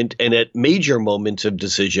moment and at major moments of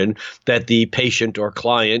decision that the patient or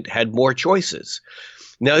client had more choices.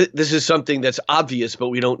 Now, this is something that's obvious, but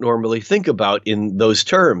we don't normally think about in those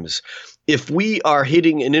terms. If we are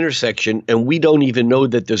hitting an intersection and we don't even know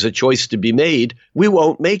that there's a choice to be made, we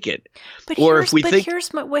won't make it.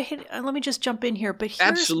 Let me just jump in here.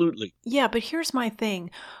 Absolutely. Yeah, but here's my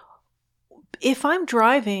thing. If I'm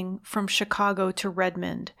driving from Chicago to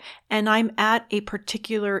Redmond and I'm at a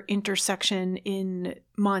particular intersection in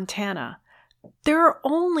Montana, there are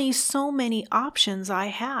only so many options I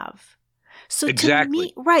have. So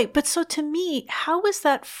exactly. So to me, how is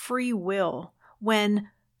that free will when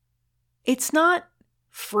it's not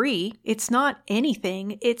free, it's not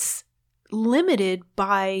anything, it's limited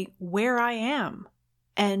by where I am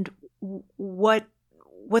and what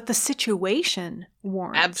the situation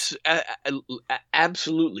warrants?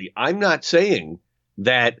 Absolutely. I'm not saying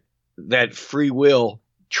that free will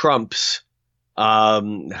trumps.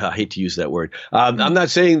 I hate to use that word. I'm not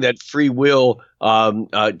saying that free will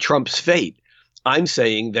trumps fate. I'm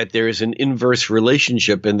saying that there is an inverse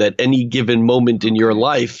relationship, and that any given moment in your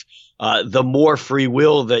life, the more free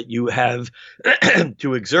will that you have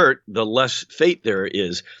to exert, the less fate there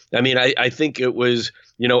is. I mean, I think it was,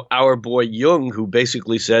 our boy Jung who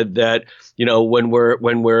basically said that, when we're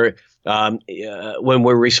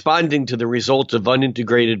responding to the result of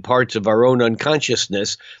unintegrated parts of our own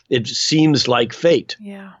unconsciousness, it seems like fate.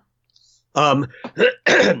 Yeah.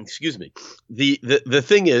 Excuse me. The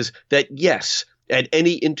thing is that, yes, at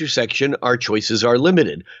any intersection, our choices are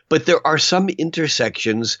limited. But there are some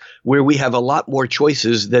intersections where we have a lot more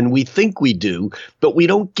choices than we think we do, but we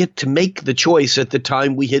don't get to make the choice at the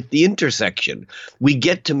time we hit the intersection. We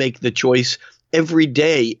get to make the choice every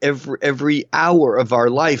day, every hour of our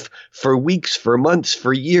life, for weeks, for months,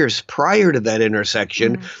 for years prior to that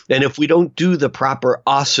intersection. And if we don't do the proper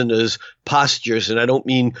asanas, postures, and I don't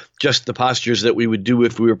mean just the postures that we would do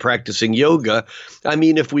if we were practicing yoga. I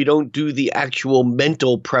mean, if we don't do the actual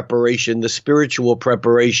mental preparation, the spiritual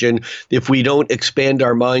preparation, if we don't expand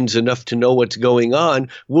our minds enough to know what's going on,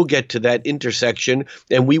 we'll get to that intersection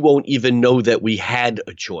and we won't even know that we had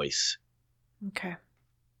a choice. Okay.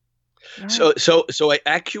 Right. So I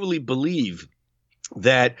actually believe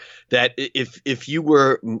that if you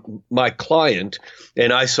were my client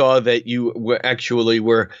and I saw that you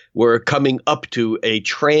were coming up to a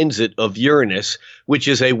transit of Uranus, which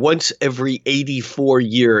is a once every 84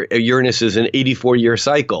 year, Uranus is an 84-year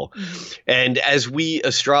cycle. Mm-hmm. And as we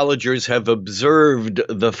astrologers have observed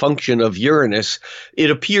the function of Uranus, it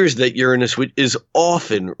appears that Uranus is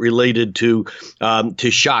often related to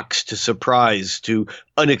shocks, to surprise, to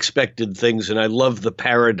unexpected things. And I love the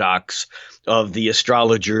paradox of the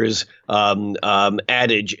astrologer's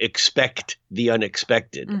adage, expect the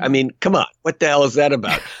unexpected. Mm-hmm. I mean, come on, what the hell is that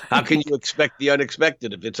about? How can you expect the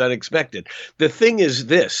unexpected if it's unexpected? The thing is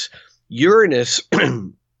this, Uranus,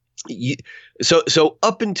 so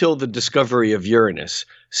up until the discovery of Uranus,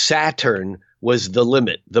 Saturn was the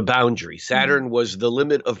limit, the boundary. Saturn was the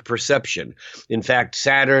limit of perception. In fact,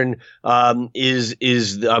 Saturn is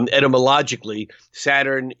etymologically,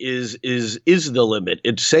 Saturn is the limit.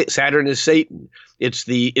 Saturn is Satan. It's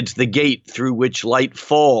the gate through which light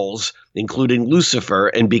falls, including Lucifer,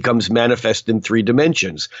 and becomes manifest in 3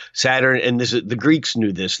 dimensions. Saturn, and the Greeks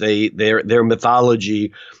knew this. Their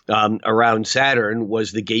mythology around Saturn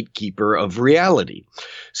was the gatekeeper of reality.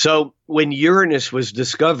 So when Uranus was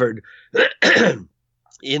discovered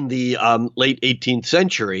in the late 18th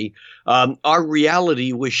century, our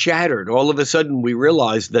reality was shattered. All of a sudden, we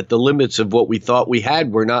realized that the limits of what we thought we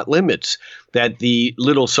had were not limits, that the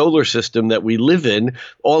little solar system that we live in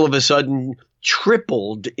all of a sudden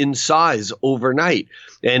tripled in size overnight.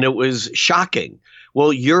 And it was shocking.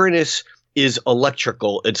 Well, Uranus is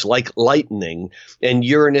electrical. It's like lightning. And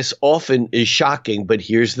Uranus often is shocking. But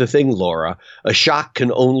here's the thing, Laura. A shock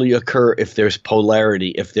can only occur if there's polarity,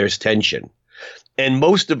 if there's tension. And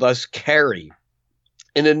most of us carry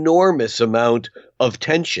an enormous amount of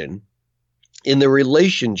tension in the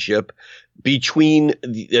relationship between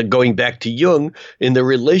going back to Jung, in the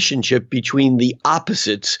relationship between the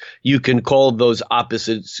opposites. You can call those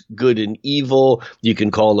opposites good and evil. You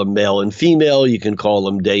can call them male and female. You can call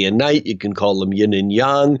them day and night. You can call them yin and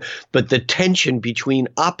yang. But the tension between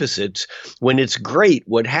opposites, when it's great,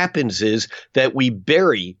 what happens is that we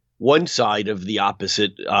bury one side of the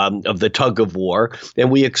opposite of the tug of war,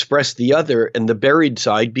 and we express the other, and the buried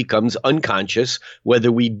side becomes unconscious,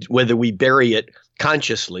 whether we bury it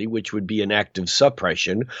consciously, which would be an act of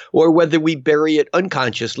suppression, or whether we bury it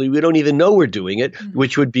unconsciously, we don't even know we're doing it,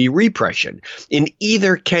 which would be repression. In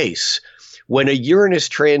either case, when a Uranus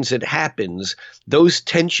transit happens, those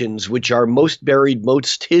tensions, which are most buried,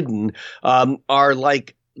 most hidden, are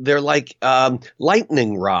like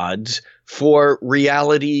lightning rods for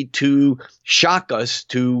reality to shock us,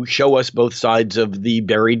 to show us both sides of the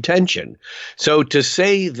buried tension. So to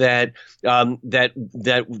say that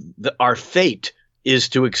our fate is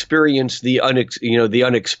to experience the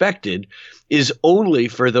unexpected is only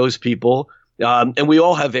for those people. And we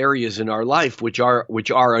all have areas in our life which are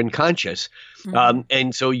unconscious.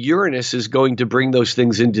 And so Uranus is going to bring those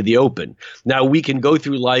things into the open. Now, we can go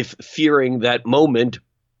through life fearing that moment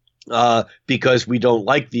because we don't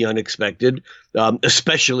like the unexpected,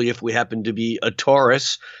 especially if we happen to be a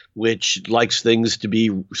Taurus, which likes things to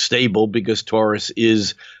be stable, because Taurus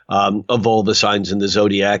is, of all the signs in the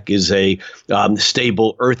zodiac, is a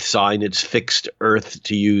stable earth sign. It's fixed earth,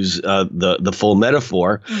 to use the full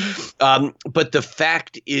metaphor. But the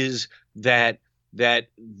fact is that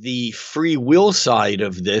the free will side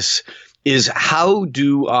of this is, how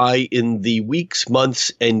do I, in the weeks,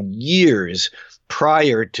 months, and years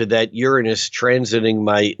prior to that Uranus transiting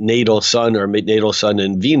my natal sun or natal sun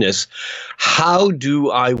and Venus, how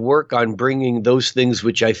do I work on bringing those things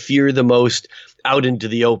which I fear the most out into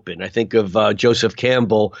the open? I think of Joseph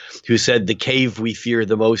Campbell, who said the cave we fear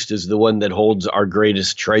the most is the one that holds our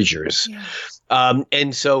greatest treasures. Yeah.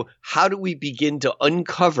 And so how do we begin to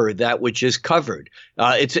uncover that which is covered?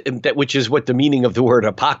 Which is what the meaning of the word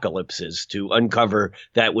apocalypse is, to uncover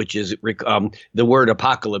that which is, the word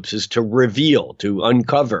apocalypse is to reveal, to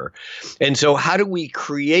uncover. And so how do we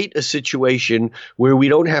create a situation where we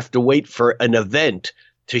don't have to wait for an event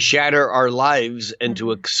to shatter our lives and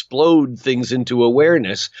to explode things into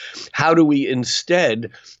awareness? How do we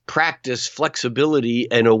instead practice flexibility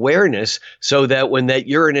and awareness so that when that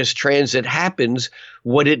Uranus transit happens,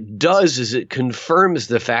 what it does is it confirms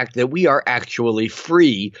the fact that we are actually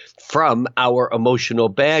free from our emotional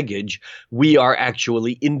baggage. We are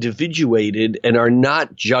actually individuated and are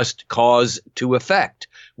not just cause to effect.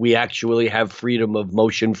 We actually have freedom of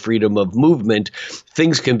motion, freedom of movement.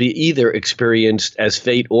 Things can be either experienced as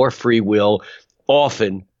fate or free will.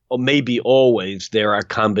 Often, or maybe always, they're a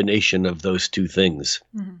combination of those two things.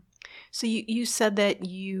 Mm-hmm. So you said that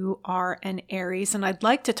you are an Aries, and I'd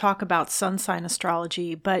like to talk about sun sign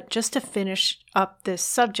astrology, but just to finish up this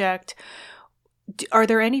subject, do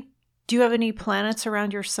you have any planets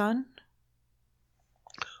around your sun?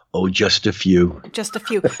 Oh, just a few. Just a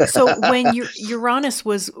few. So when Uranus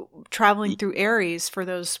was traveling through Aries for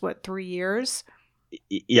those, 3 years?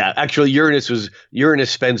 Yeah, actually,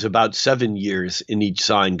 Uranus spends about 7 years in each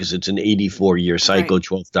sign, because it's an 84-year cycle. Right.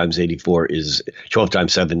 12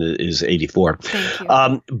 times 7 is 84. Thank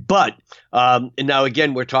you. And now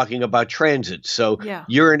again, we're talking about transits. So yeah.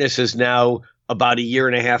 Uranus is now about a year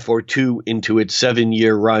and a half or two into its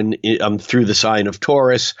 7-year run through the sign of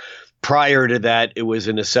Taurus. Prior to that, it was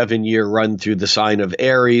in a 7-year run through the sign of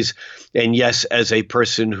Aries. And yes, as a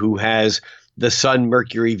person who has the Sun,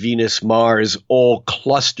 Mercury, Venus, Mars all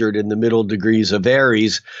clustered in the middle degrees of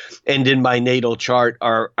Aries, and in my natal chart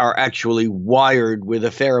are actually wired with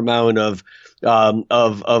a fair amount of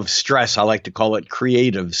stress. I like to call it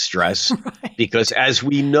creative stress, right. Because as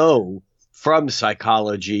we know from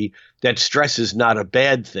psychology, that stress is not a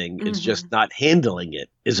bad thing. It's just not handling it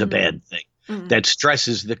is a bad thing. Mm-hmm. That stress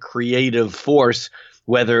is the creative force,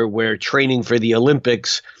 whether we're training for the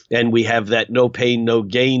Olympics and we have that no pain, no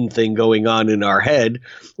gain thing going on in our head,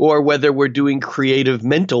 or whether we're doing creative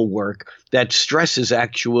mental work. That stress is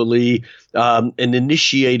actually an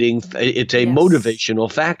initiating, it's a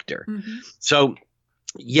motivational factor. Mm-hmm. So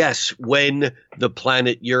yes, when the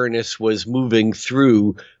planet Uranus was moving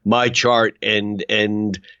through my chart and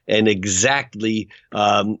exactly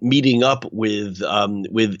meeting up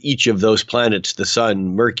with each of those planets, the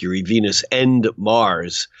Sun, Mercury, Venus, and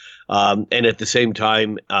Mars, and at the same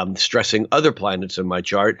time stressing other planets in my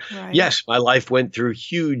chart. Right. Yes, my life went through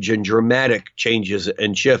huge and dramatic changes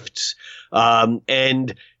and shifts.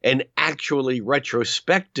 And actually,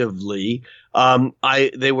 retrospectively,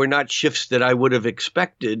 they were not shifts that I would have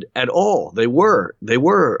expected at all. They were,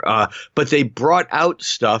 but they brought out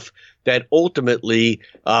stuff that ultimately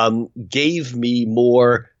gave me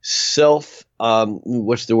more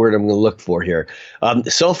what's the word I'm going to look for here?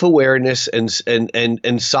 Self-awareness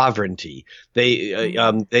and sovereignty.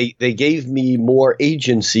 They gave me more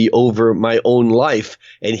agency over my own life.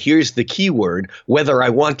 And here's the key word: whether I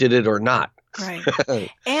wanted it or not. Right.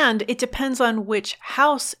 And it depends on which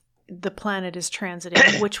house the planet is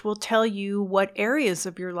transiting, which will tell you what areas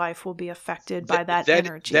of your life will be affected by that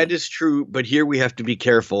energy. That is true, but here we have to be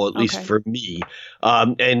careful, at least for me.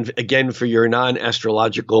 And again, for your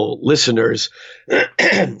non-astrological listeners,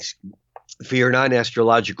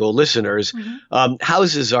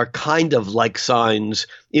 houses are kind of like signs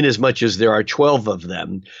in as much as there are 12 of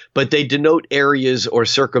them, but they denote areas or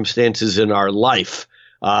circumstances in our life.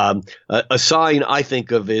 A sign I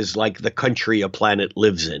think of is like the country a planet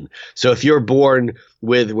lives in. So if you're born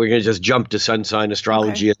with, we're going to just jump to sun sign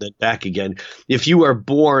astrology and then back again. If you are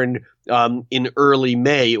born in early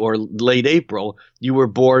May or late April, you were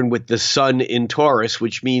born with the sun in Taurus,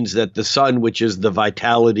 which means that the sun, which is the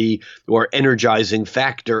vitality or energizing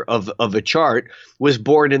factor of a chart, was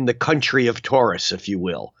born in the country of Taurus, if you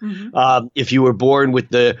will. Mm-hmm. If you were born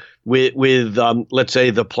with let's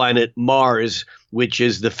say the planet Mars, which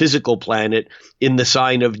is the physical planet, in the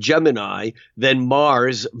sign of Gemini, then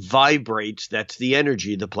Mars vibrates. That's the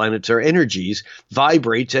energy. The planets are energies.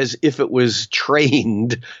 Vibrates as if it was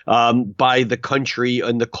trained by the country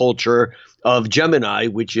and the culture of Gemini,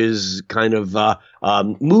 which is kind of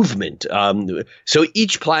movement. So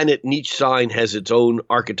each planet and each sign has its own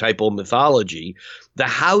archetypal mythology. The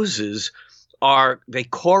houses they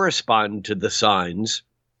correspond to the signs.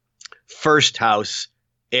 First house,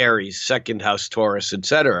 Aries, second house, Taurus,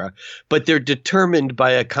 etc. But they're determined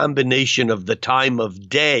by a combination of the time of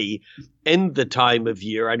day and the time of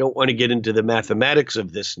year. I don't want to get into the mathematics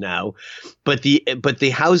of this now, but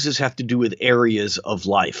the houses have to do with areas of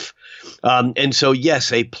life. And so,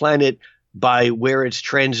 yes, a planet, by where it's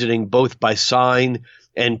transiting, both by sign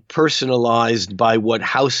and personalized by what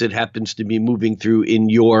house it happens to be moving through in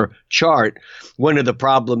your chart. One of the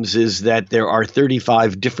problems is that there are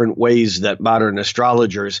 35 different ways that modern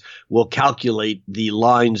astrologers will calculate the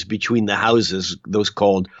lines between the houses, those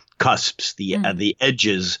called cusps, the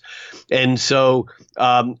edges. And so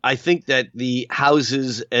I think that the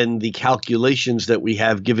houses and the calculations that we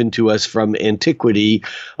have given to us from antiquity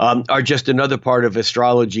are just another part of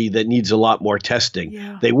astrology that needs a lot more testing.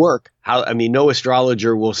 Yeah. They work. No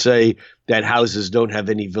astrologer will say that houses don't have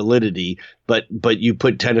any validity, but you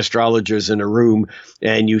put 10 astrologers in a room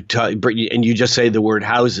and you just say the word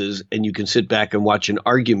houses, and you can sit back and watch an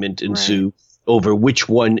argument ensue. Right. Over which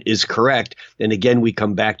one is correct. And again, we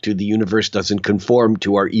come back to the universe doesn't conform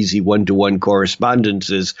to our easy one-to-one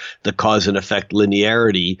correspondences, the cause and effect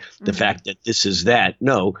linearity, the fact that this is that.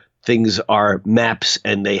 No, things are maps,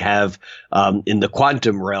 and they have, in the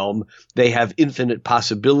quantum realm, they have infinite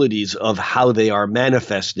possibilities of how they are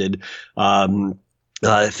manifested. Things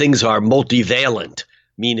are multivalent,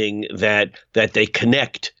 meaning that they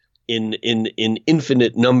connect in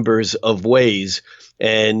infinite numbers of ways.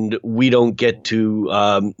 And we don't get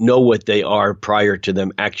to know what they are prior to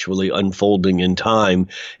them actually unfolding in time.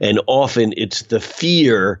 And often it's the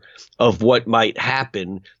fear of what might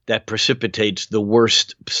happen that precipitates the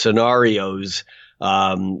worst scenarios.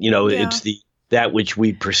 It's that which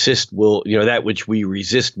we that which we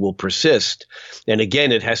resist will persist. And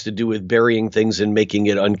again, it has to do with burying things and making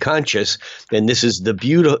it unconscious. And this is the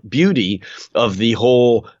beauty of the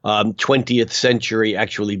whole 20th century,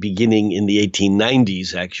 actually beginning in the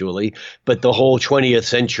 1890s, actually, but the whole 20th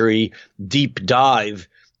century deep dive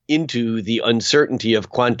into the uncertainty of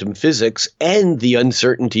quantum physics and the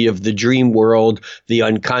uncertainty of the dream world, the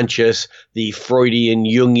unconscious, the Freudian,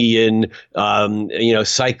 Jungian,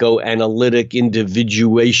 psychoanalytic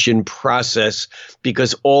individuation process,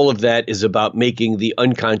 because all of that is about making the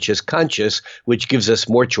unconscious conscious, which gives us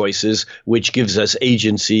more choices, which gives us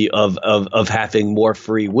agency of having more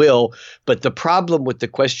free will. But the problem with the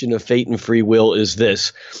question of fate and free will is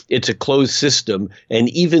this: it's a closed system. And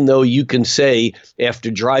even though you can say,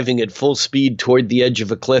 after driving at full speed toward the edge of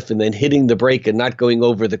a cliff and then hitting the brake and not going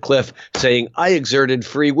over the cliff, saying, I exerted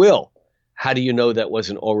free will, how do you know that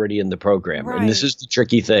wasn't already in the program? Right. And this is the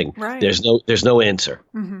tricky thing. Right. There's no answer.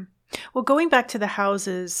 Mm-hmm. Well, going back to the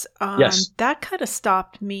houses, Yes. that kind of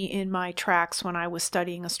stopped me in my tracks when I was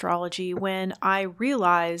studying astrology, when I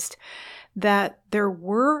realized that there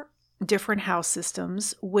were different house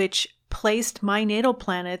systems which placed my natal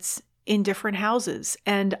planets in different houses.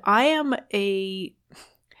 And I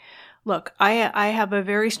have a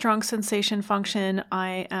very strong sensation function.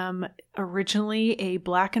 I am originally a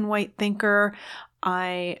black and white thinker.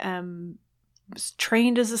 I am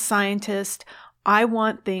trained as a scientist. I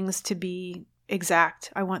want things to be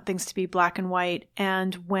exact. I want things to be black and white.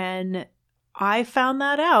 And when I found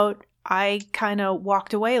that out, I kind of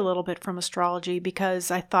walked away a little bit from astrology because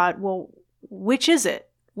I thought, well, which is it?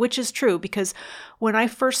 Which is true? Because when I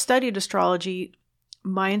first studied astrology,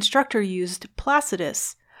 my instructor used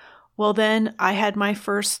Placidus. Well, then I had my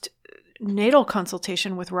first natal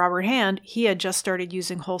consultation with Robert Hand. He had just started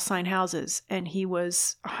using whole sign houses, and he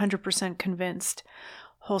was 100% convinced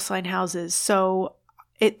whole sign houses. So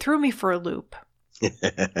it threw me for a loop.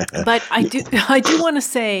 But I do want to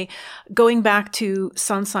say, going back to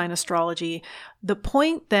sun sign astrology, the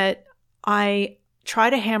point that I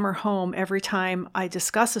try to hammer home every time I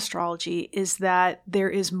discuss astrology is that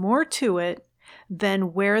there is more to it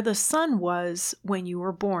than where the sun was when you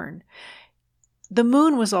were born. The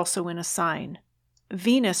moon was also in a sign.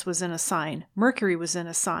 Venus was in a sign. Mercury was in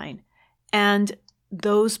a sign. And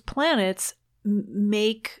those planets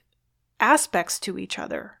make aspects to each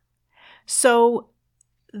other. So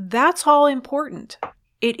that's all important.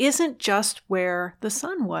 It isn't just where the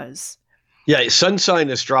sun was. Yeah, sun sign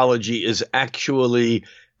astrology is actually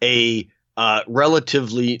a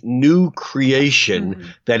relatively new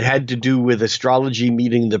creation that had to do with astrology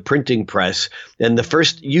meeting the printing press. And the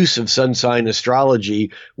first use of sun sign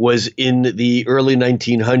astrology was in the early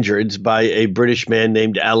 1900s by a British man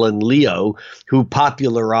named Alan Leo, who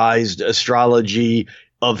popularized astrology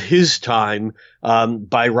of his time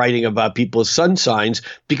by writing about people's sun signs,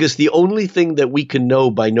 because the only thing that we can know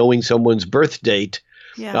by knowing someone's birth date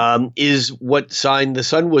is what sign the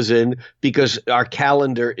sun was in, because our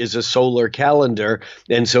calendar is a solar calendar.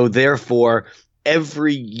 And so therefore,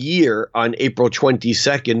 every year on April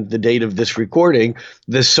 22nd, the date of this recording,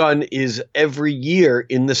 the sun is every year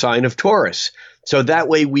in the sign of Taurus. So that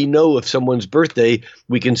way we know if someone's birthday,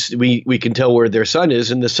 we can tell where their sun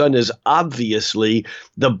is. And the sun is obviously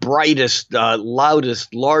the brightest,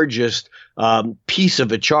 loudest, largest piece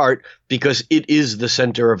of a chart, because it is the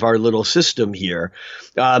center of our little system here.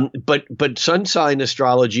 But sun sign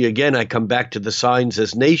astrology, again, I come back to the signs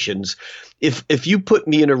as nations. If you put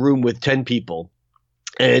me in a room with 10 people,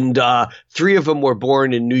 and 3 of them were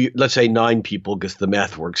born in let's say 9 people, because the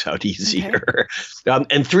math works out easier. Okay.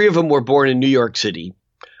 And 3 of them were born in New York City.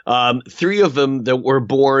 3 of them that were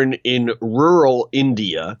born in rural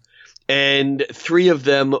India, and 3 of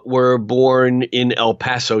them were born in El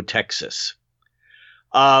Paso, Texas.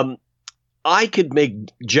 I could make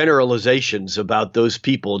generalizations about those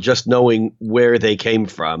people just knowing where they came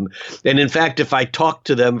from. And in fact, if I talked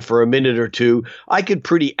to them for a minute or two, I could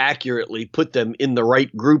pretty accurately put them in the right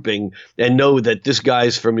grouping and know that this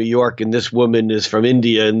guy's from New York and this woman is from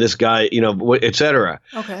India and this guy, et cetera.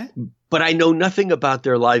 Okay. But I know nothing about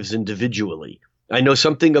their lives individually. I know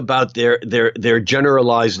something about their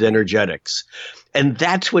generalized energetics. And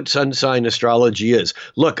that's what sun sign astrology is.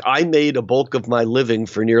 Look, I made a bulk of my living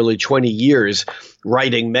for nearly 20 years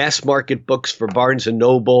writing mass market books for Barnes &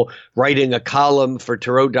 Noble, writing a column for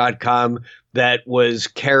Tarot.com that was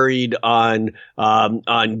carried on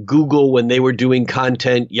Google when they were doing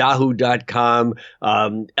content, Yahoo.com,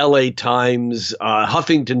 LA Times,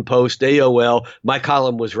 Huffington Post, AOL. My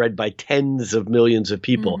column was read by tens of millions of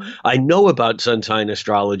people. I know about sun sign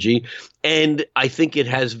astrology, and I think it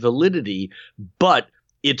has validity, but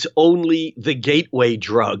it's only the gateway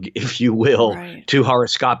drug, if you will, to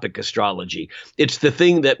horoscopic astrology. It's the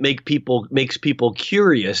thing that makes people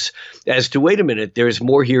curious as to, wait a minute, there's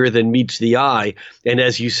more here than meets the eye. And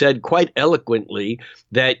as you said quite eloquently,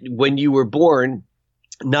 that when you were born,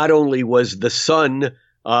 not only was the sun,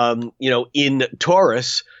 in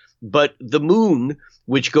Taurus, but the moon,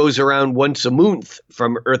 which goes around once a month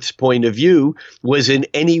from Earth's point of view, was in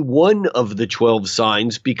any one of the 12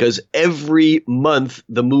 signs, because every month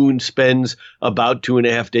the moon spends about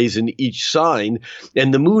 2.5 days in each sign.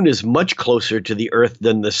 And the moon is much closer to the Earth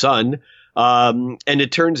than the sun. And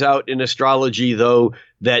it turns out in astrology, though,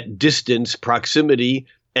 that distance, proximity,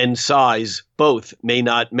 and size both may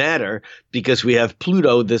not matter, because we have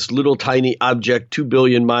Pluto, this little tiny object 2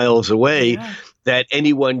 billion miles away, that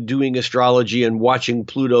anyone doing astrology and watching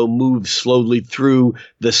Pluto move slowly through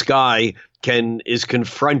the sky is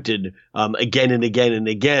confronted again and again and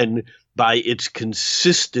again by its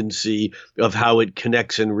consistency of how it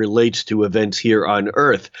connects and relates to events here on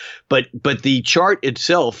Earth. But the chart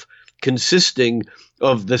itself, consisting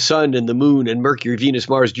of the sun and the moon and Mercury, Venus,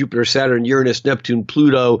 Mars, Jupiter, Saturn, Uranus, Neptune,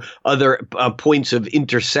 Pluto, other points of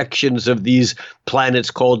intersections of these planets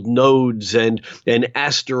called nodes and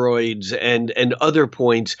asteroids and other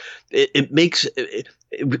points, it makes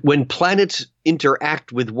when planets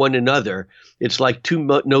interact with one another, it's like two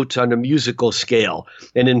notes on a musical scale.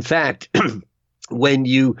 And in fact, when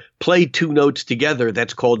you play two notes together,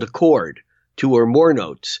 that's called a chord, two or more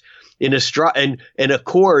notes. In a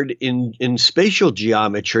chord in spatial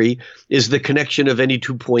geometry is the connection of any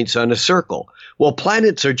 2 points on a circle. Well,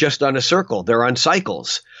 planets are just on a circle. They're on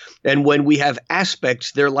cycles. And when we have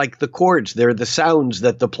aspects, they're like the chords. They're the sounds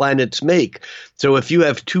that the planets make. So if you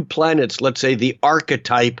have two planets, let's say the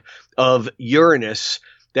archetype of Uranus,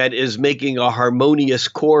 that is making a harmonious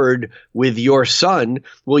chord with your sun,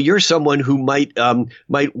 well, you're someone who might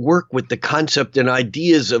work with the concept and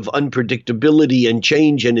ideas of unpredictability and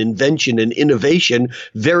change and invention and innovation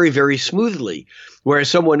very, very smoothly.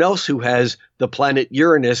 Whereas someone else who has the planet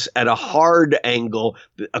Uranus at a hard angle,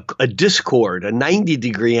 a discord, a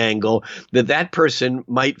 90-degree angle, that person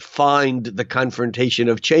might find the confrontation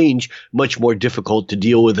of change much more difficult to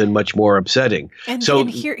deal with and much more upsetting. And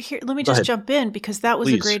here, let me just jump in, because that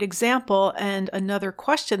was a great example. And another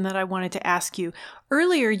question that I wanted to ask you.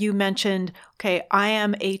 Earlier, you mentioned, okay, I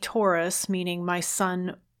am a Taurus, meaning my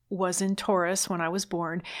sun was in Taurus when I was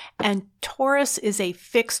born. And Taurus is a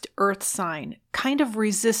fixed earth sign, kind of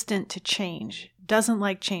resistant to change, doesn't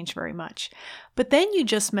like change very much. But then you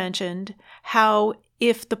just mentioned how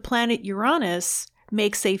if the planet Uranus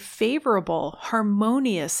makes a favorable,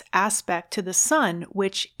 harmonious aspect to the sun,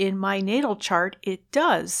 which in my natal chart, it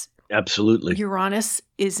does. Absolutely. Uranus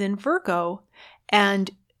is in Virgo.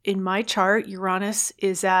 And in my chart, Uranus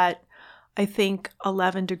is at, I think,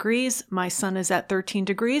 11 degrees. My sun is at 13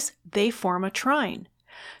 degrees. They form a trine.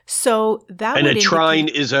 So that and would a trine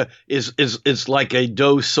is like a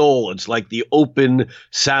do sol. It's like the open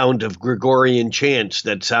sound of Gregorian chants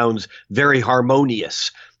that sounds very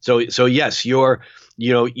harmonious. So yes, your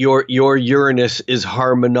Uranus is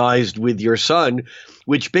harmonized with your sun,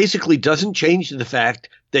 which basically doesn't change the fact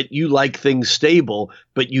that you like things stable,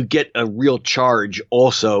 but you get a real charge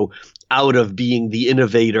also out of being the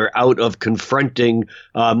innovator, out of confronting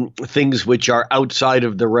things which are outside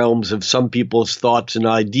of the realms of some people's thoughts and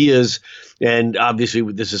ideas. And obviously,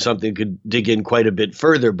 this is something that could dig in quite a bit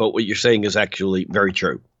further, but what you're saying is actually very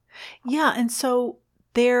true. Yeah. And so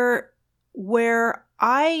where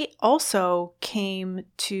I also came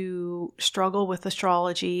to struggle with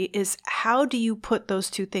astrology is, how do you put those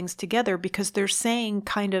two things together? Because they're saying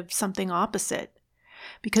kind of something opposite.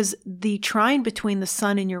 Because the trine between the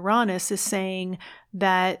sun and Uranus is saying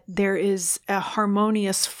that there is a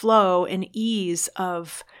harmonious flow and ease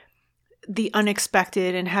of the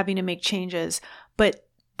unexpected and having to make changes. But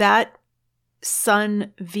that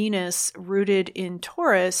sun Venus rooted in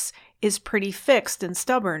Taurus is pretty fixed and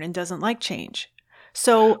stubborn and doesn't like change.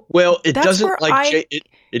 So it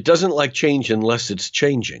doesn't like change unless it's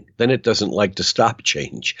changing. Then it doesn't like to stop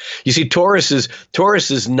change. You see, Taurus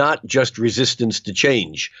is not just resistance to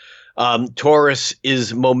change. Taurus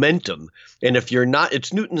is momentum. And if you're not,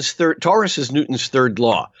 Taurus is Newton's third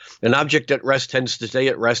law. An object at rest tends to stay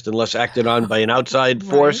at rest unless acted on by an outside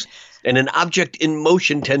force. And an object in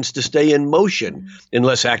motion tends to stay in motion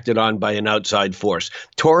unless acted on by an outside force.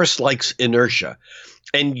 Taurus likes inertia.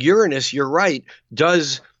 And Uranus, you're right,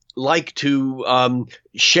 does like to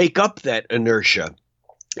shake up that inertia.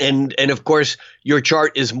 And of course, your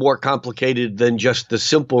chart is more complicated than just the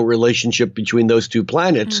simple relationship between those two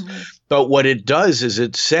planets. Mm-hmm. But what it does is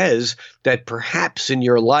it says that perhaps in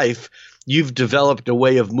your life, you've developed a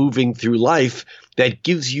way of moving through life that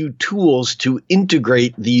gives you tools to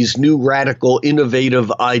integrate these new radical,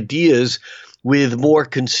 innovative ideas with more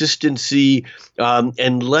consistency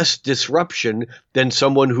and less disruption than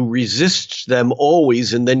someone who resists them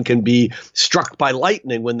always and then can be struck by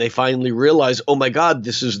lightning when they finally realize, oh my God,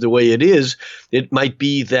 this is the way it is. It might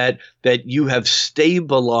be that you have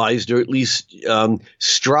stabilized, or at least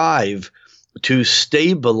strive to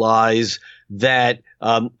stabilize that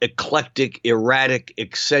eclectic, erratic,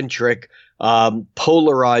 eccentric,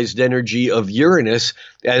 polarized energy of Uranus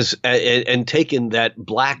and taken that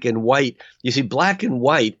black and white. You see, black and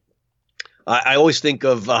white. I always think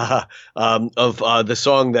of the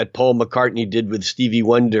song that Paul McCartney did with Stevie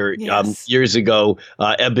Wonder years ago,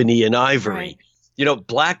 "Ebony and Ivory." Right. You know,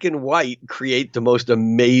 black and white create the most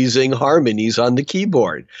amazing harmonies on the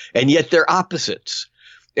keyboard, and yet they're opposites.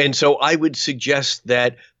 And so I would suggest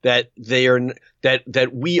that that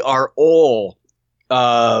we are all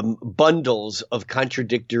bundles of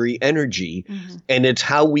contradictory energy. Mm-hmm. And it's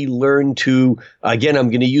how we learn to, again, I'm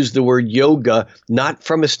going to use the word yoga, not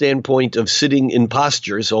from a standpoint of sitting in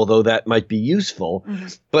postures, although that might be useful, mm-hmm.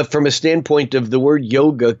 but from a standpoint of the word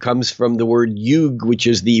yoga comes from the word yug, which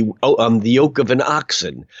is the yoke of an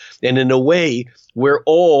oxen. And in a way, we're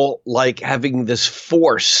all like having this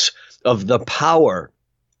force of the power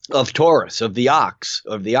of Taurus, of the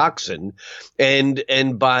oxen,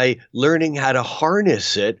 and by learning how to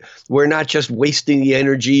harness it, we're not just wasting the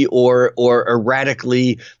energy or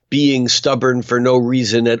erratically being stubborn for no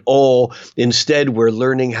reason at all. Instead, we're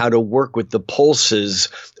learning how to work with the pulses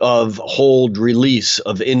of hold, release,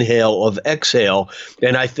 of inhale, of exhale.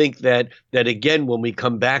 And I think that again, when we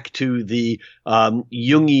come back to the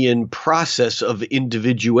Jungian process of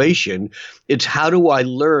individuation, it's how do I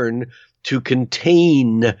learn to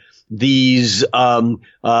contain these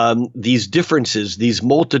differences, these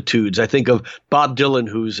multitudes. I think of Bob Dylan,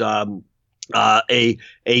 who's a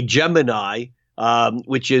Gemini,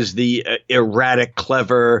 which is the erratic,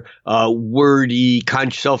 clever, wordy,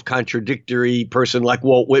 self-contradictory person, like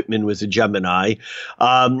Walt Whitman was a Gemini.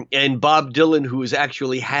 And Bob Dylan, who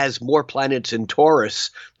actually has more planets in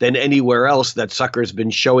Taurus than anywhere else. That sucker's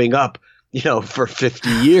been showing up for 50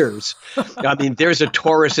 years. I mean, there's a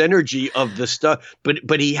Taurus energy of the stuff,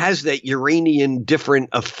 but he has that Uranian different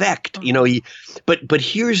effect, but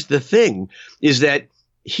here's the thing is that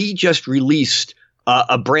he just released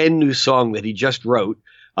a brand new song that he just wrote.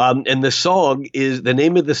 And the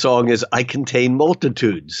name of the song is I Contain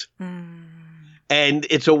Multitudes. And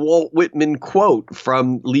it's a Walt Whitman quote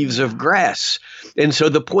from Leaves of Grass. And so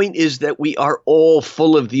the point is that we are all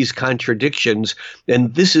full of these contradictions.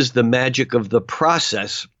 And this is the magic of the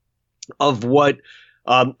process of what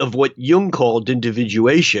Jung called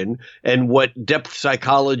individuation and what depth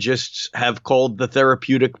psychologists have called the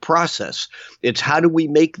therapeutic process. It's how do we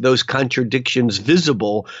make those contradictions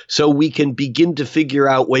visible so we can begin to figure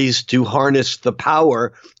out ways to harness the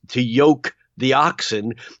power to yoke the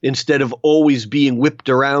oxen instead of always being whipped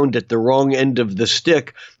around at the wrong end of the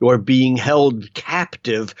stick or being held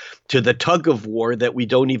captive to the tug of war that we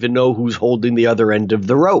don't even know who's holding the other end of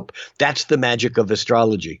the rope. That's the magic of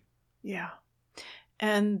astrology. Yeah.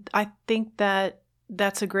 And I think that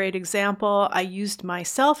that's a great example. I used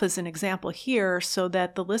myself as an example here so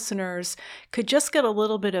that the listeners could just get a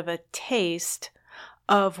little bit of a taste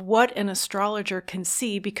of what an astrologer can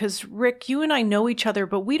see, because Rick, you and I know each other,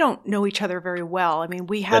 but we don't know each other very well. I mean,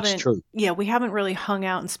 we haven't really hung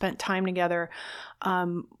out and spent time together.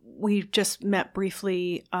 We just met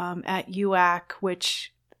briefly at UAC,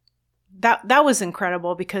 which that was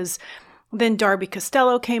incredible because then Darby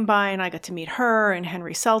Costello came by and I got to meet her and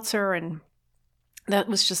Henry Seltzer, and that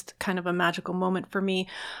was just kind of a magical moment for me.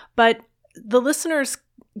 But the listeners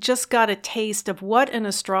just got a taste of what an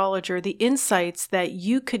astrologer, the insights that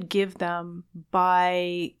you could give them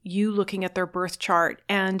by you looking at their birth chart,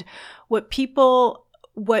 and what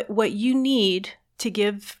you need to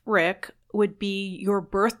give Rick would be your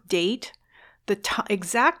birth date, the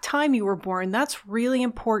exact time you were born. That's really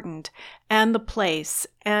important, and the place.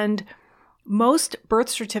 And most birth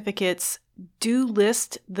certificates do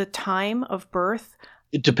list the time of birth.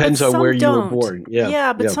 It depends on where you were born.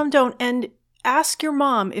 Yeah, but some don't. And ask your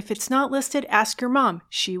mom. If it's not listed, ask your mom.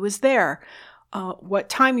 She was there. What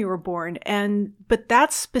time you were born. But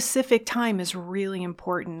that specific time is really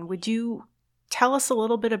important. Would you tell us a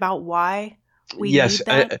little bit about why we need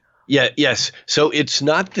that? Yes. So it's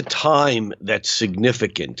not the time that's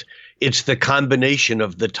significant. It's the combination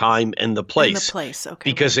of the time and the place. And the place, okay.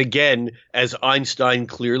 Because again, as Einstein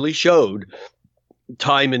clearly showed,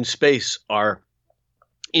 time and space are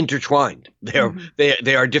intertwined.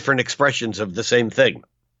 They are different expressions of the same thing.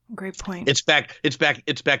 Great point. It's back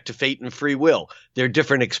to fate and free will. They're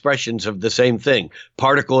different expressions of the same thing.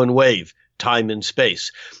 Particle and wave, time and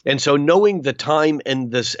space. And so knowing the time and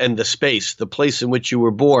the space, the place in which you were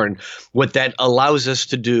born, what that allows us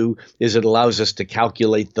to do is it allows us to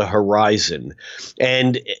calculate the horizon.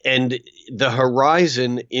 And the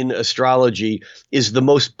horizon in astrology is the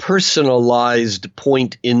most personalized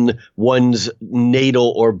point in one's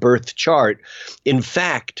natal or birth chart. In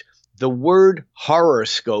fact, the word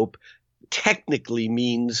horoscope technically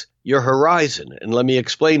means your horizon. And let me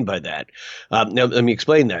explain by that.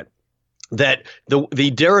 That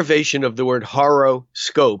the derivation of the word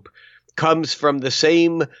horoscope comes from the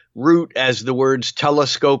same root as the words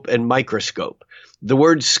telescope and microscope. The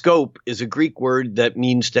word scope is a Greek word that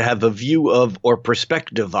means to have a view of or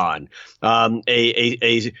perspective on.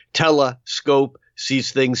 A telescope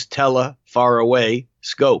sees things far away,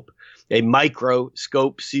 scope. A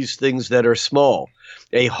microscope sees things that are small.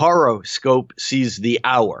 A horoscope sees the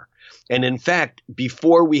hour. And in fact,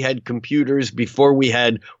 before we had computers, before we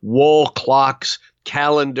had wall clocks,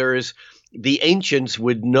 calendars, the ancients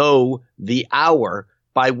would know the hour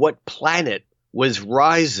by what planet was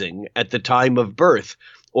rising at the time of birth,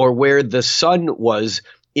 or where the sun was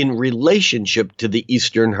in relationship to the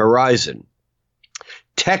eastern horizon.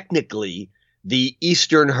 Technically, the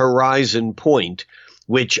eastern horizon point,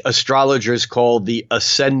 which astrologers call the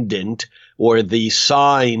ascendant, or the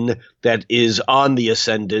sign that is on the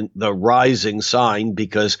ascendant, the rising sign,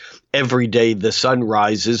 because every day the sun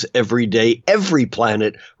rises, every day every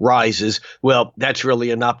planet rises. Well, that's really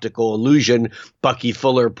an optical illusion. Bucky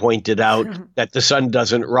Fuller pointed out that the sun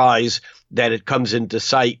doesn't rise, that it comes into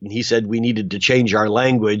sight. And he said we needed to change our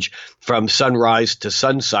language from sunrise to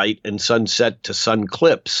sunset and sunset to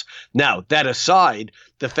sunclips. Now, that aside,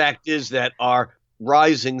 the fact is that our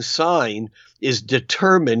rising sign is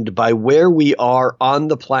determined by where we are on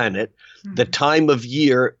the planet, the time of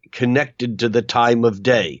year connected to the time of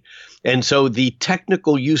day. And so the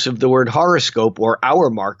technical use of the word horoscope, or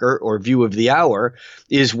hour marker, or view of the hour,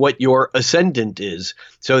 is what your ascendant is.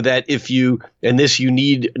 So that if you, and this you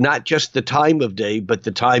need not just the time of day, but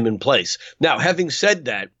the time and place. Now, having said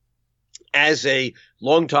that, as a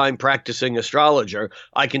longtime practicing astrologer,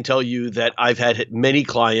 I can tell you that I've had many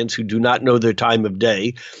clients who do not know their time of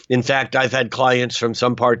day. In fact, I've had clients from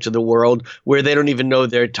some parts of the world where they don't even know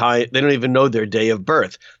their time. They don't even know their day of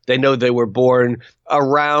birth. They know they were born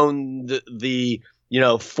around the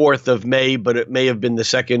 4th of May, but it may have been the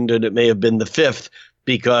 2nd and it may have been the 5th,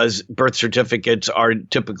 because birth certificates are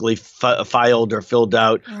typically filed or filled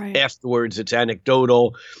out afterwards. It's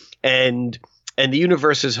anecdotal. And the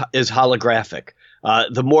universe is holographic.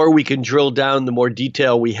 The more we can drill down, the more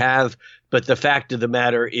detail we have. But the fact of the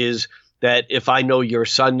matter is that if I know your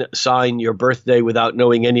sun sign, your birthday, without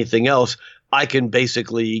knowing anything else, I can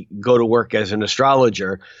basically go to work as an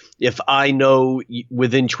astrologer. If I know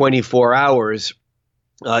within 24 hours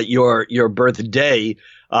your birthday,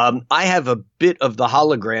 I have a bit of the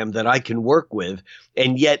hologram that I can work with.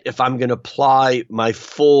 And yet, if I'm going to apply my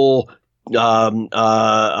full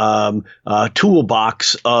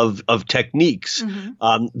toolbox of techniques,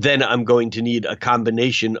 then I'm going to need a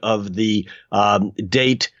combination of the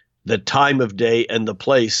date, the time of day, and the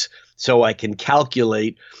place, so I can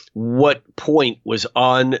calculate what point was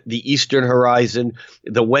on the eastern horizon,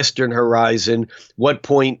 the western horizon, what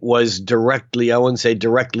point was directly, I wouldn't say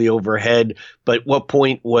directly overhead, but what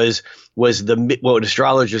point was what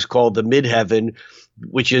astrologers call the midheaven,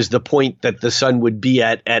 which is the point that the sun would be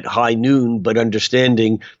at high noon, but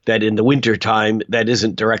understanding that in the wintertime that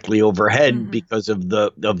isn't directly overhead because of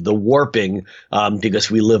the warping,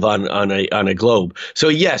 because we live on a globe. So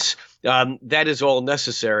yes, that is all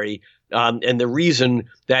necessary. And the reason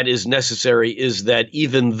that is necessary is that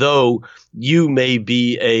even though you may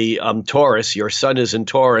be a Taurus, your sun is in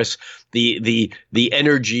Taurus, the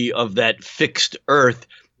energy of that fixed earth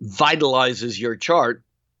vitalizes your chart.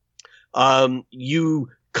 You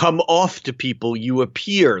come off to people, you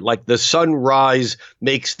appear like the sunrise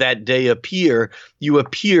makes that day appear. You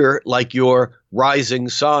appear like your rising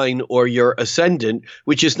sign or your ascendant,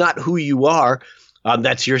 which is not who you are.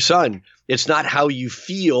 That's your sun. It's not how you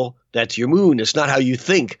feel. That's your moon. It's not how you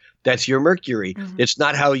think. That's your Mercury. It's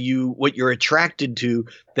not what you're attracted to.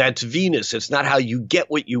 That's Venus. It's not how you get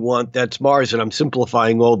what you want. That's Mars. And I'm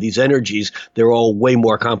simplifying all these energies. They're all way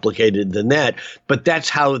more complicated than that. But that's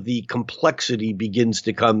how the complexity begins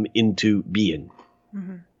to come into being.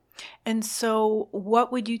 And so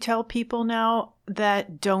what would you tell people now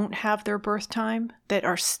that don't have their birth time, that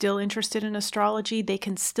are still interested in astrology? They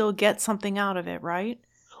can still get something out of it, right?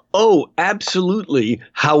 Oh, absolutely.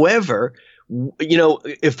 However,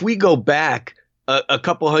 if we go back a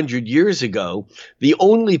couple hundred years ago, the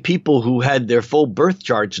only people who had their full birth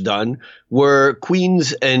charts done were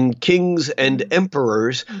queens and kings and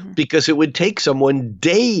emperors, because it would take someone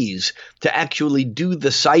days to actually do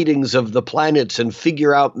the sightings of the planets and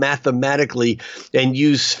figure out mathematically and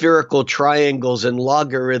use spherical triangles and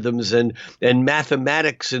logarithms and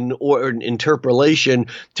mathematics and interpolation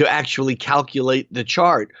to actually calculate the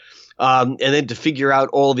chart. And then to figure out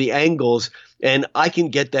all the angles. And I can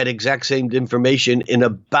get that exact same information in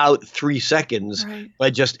about 3 seconds by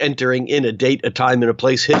just entering in a date, a time, and a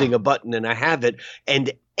place, hitting a button, and I have it.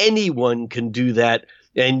 And anyone can do that.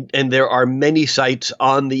 And there are many sites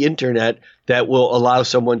on the internet that will allow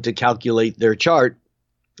someone to calculate their chart.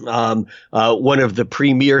 One of the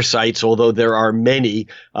premier sites, although there are many,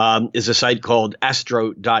 is a site called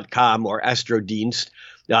astro.com or Astrodienst.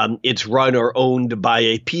 It's run or owned by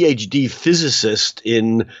a PhD physicist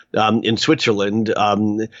in Switzerland,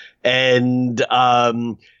 and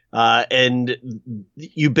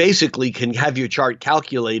you basically can have your chart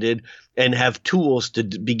calculated and have tools to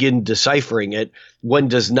begin deciphering it. One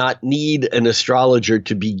does not need an astrologer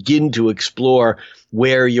to begin to explore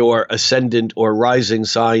where your ascendant or rising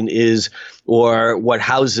sign is, or what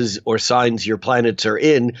houses or signs your planets are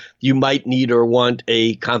in. You might need or want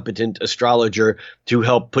a competent astrologer to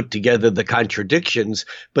help put together the contradictions.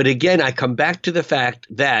 But again, I come back to the fact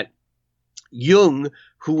that Jung,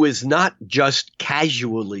 who is not just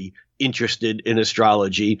casually interested in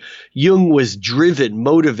astrology, Jung was driven,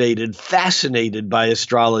 motivated, fascinated by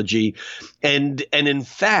astrology. And in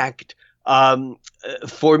fact,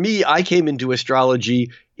 for me, I came into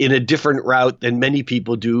astrology in a different route than many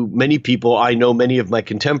people do. Many people I know, many of my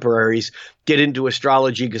contemporaries, get into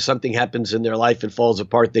astrology because something happens in their life, it falls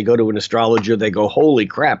apart. They go to an astrologer, they go, holy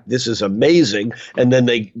crap, this is amazing. And then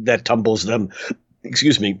that tumbles them,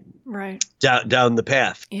 right, down the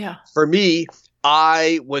path. Yeah. For me,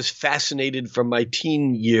 I was fascinated from my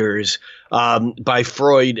teen years by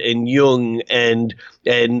Freud and Jung and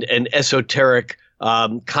esoteric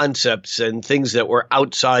concepts and things that were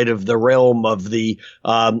outside of the realm of the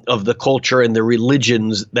culture and the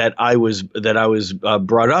religions that I was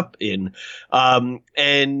brought up in.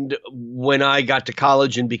 And when I got to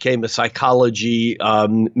college and became a psychology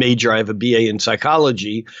major, I have a BA in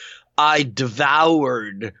psychology. I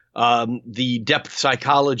devoured the depth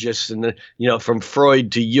psychologists, and from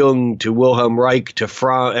Freud to Jung to Wilhelm Reich to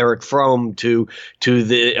Erich Fromm to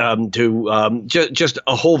just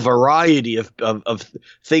a whole variety of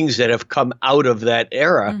things that have come out of that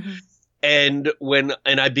era. Mm-hmm.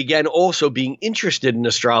 And I began also being interested in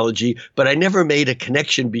astrology, but I never made a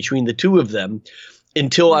connection between the two of them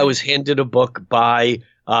until I was handed a book by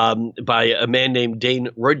a man named Dane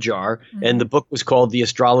Rudhyar, mm-hmm. and the book was called The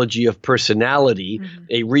Astrology of Personality, mm-hmm.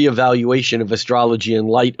 a reevaluation of astrology in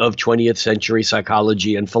light of 20th century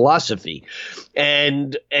psychology and philosophy.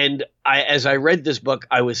 And as I read this book,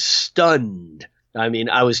 I was stunned. I mean,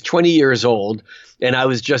 I was 20 years old, and I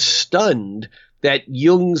was just stunned that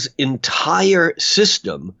Jung's entire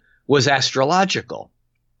system was astrological.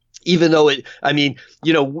 Even though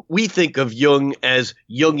we think of Jung as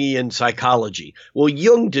Jungian psychology. Well,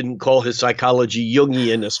 Jung didn't call his psychology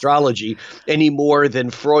Jungian astrology any more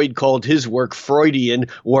than Freud called his work Freudian,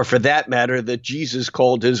 or for that matter, that Jesus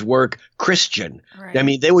called his work Christian. Right. I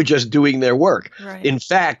mean, they were just doing their work. Right. In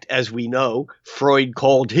fact, as we know, Freud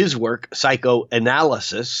called his work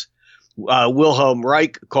psychoanalysis. Wilhelm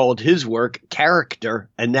Reich called his work character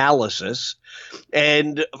analysis,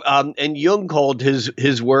 and Jung called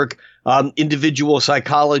his work individual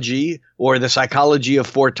psychology, or the psychology of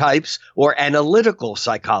four types, or analytical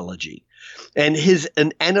psychology. And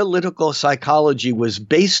an analytical psychology was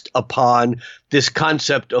based upon this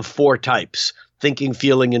concept of four types: thinking,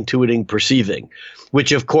 feeling, intuiting, perceiving,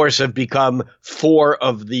 which of course have become four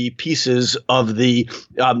of the pieces of the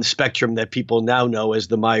spectrum that people now know as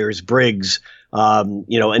the Myers-Briggs,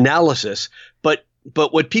 analysis.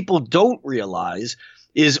 But what people don't realize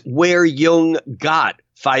is where Jung got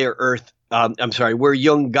where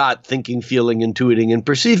Jung got thinking, feeling, intuiting, and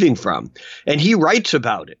perceiving from. And he writes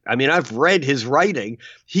about it. I mean, I've read his writing.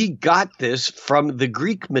 He got this from the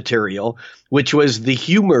Greek material, which was the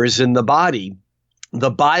humors in the body,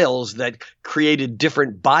 the biles that created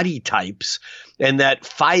different body types, and that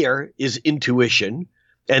fire is intuition,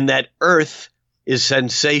 and that earth is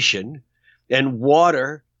sensation, and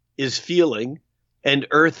water is feeling, and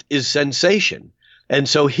earth is sensation. And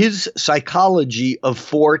so his psychology of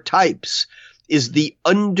four types is the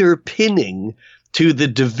underpinning to the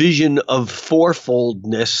division of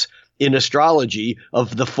fourfoldness in astrology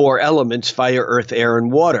of the four elements: fire, earth, air,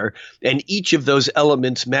 and water. And each of those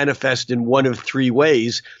elements manifest in one of three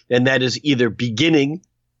ways, and that is either beginning,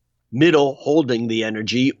 middle, holding the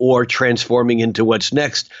energy, or transforming into what's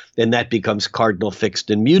next, and that becomes cardinal, fixed,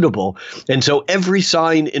 and mutable. And so every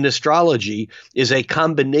sign in astrology is a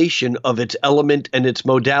combination of its element and its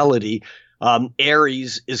modality.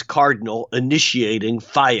 Aries is cardinal, initiating,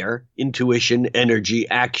 fire, intuition, energy,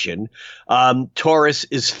 action. Taurus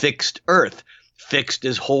is fixed, earth. Fixed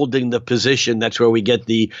is holding the position. That's where we get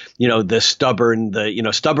the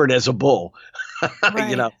stubborn, stubborn as a bull,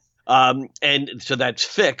 Right. And so that's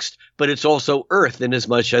fixed, but it's also earth in as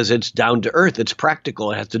much as it's down to earth. It's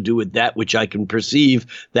practical. It has to do with that which I can perceive,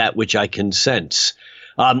 that which I can sense.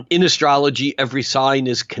 In astrology, every sign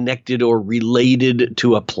is connected or related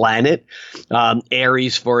to a planet.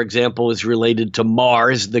 Aries, for example, is related to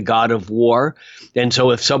Mars, the god of war. And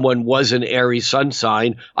so if someone was an Aries sun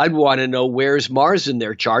sign, I'd want to know where's Mars in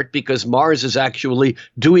their chart, because Mars is actually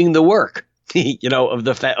doing the work.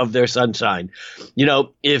 Of their sun sign.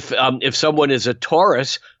 If someone is a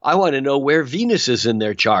Taurus, I want to know where Venus is in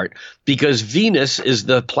their chart, because Venus is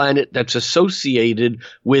the planet that's associated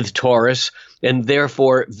with Taurus, and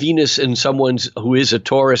therefore Venus in someone's who is a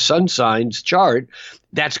Taurus sun sign's chart,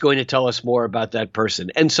 that's going to tell us more about that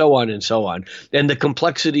person, and so on and so on. And the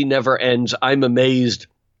complexity never ends. I'm amazed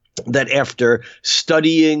that after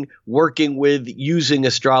studying, working with, using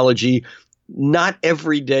astrology, not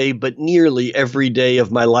every day, but nearly every day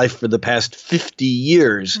of my life for the past 50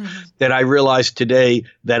 years, that I realize today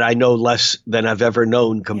that I know less than I've ever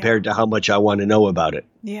known compared to how much I want to know about it.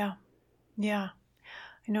 Yeah. Yeah.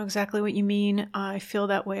 I know exactly what you mean. I feel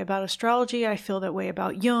that way about astrology. I feel that way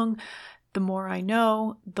about Jung. The more I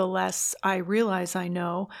know, the less I realize I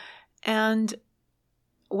know. And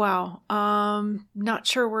wow, not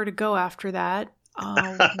sure where to go after that.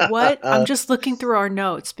 I'm just looking through our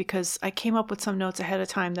notes, because I came up with some notes ahead of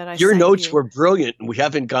time that Your notes were brilliant, and we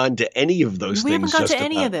haven't gone to any of those things. We haven't gone to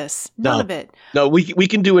any of this. None of it. No, we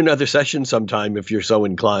can do another session sometime if you're so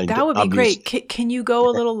inclined. That would be great. Can you go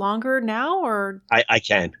a little longer now, or I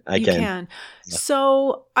can. You can. Yeah.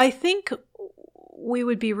 So I think we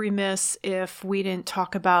would be remiss if we didn't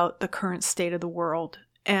talk about the current state of the world.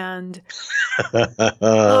 And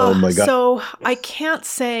oh my God. So I can't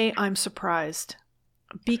say I'm surprised,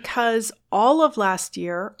 because all of last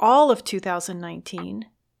year, all of 2019,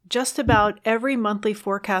 just about every monthly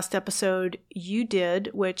forecast episode you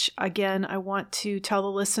did, which again, I want to tell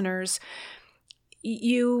the listeners,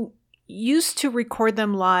 you used to record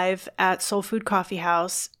them live at Soul Food Coffee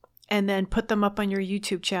House and then put them up on your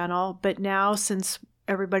YouTube channel. But now, since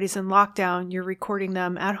everybody's in lockdown, you're recording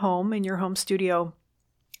them at home in your home studio.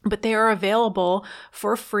 But they are available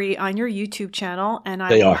for free on your YouTube channel. And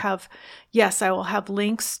I will have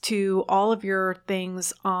links to all of your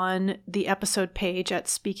things on the episode page at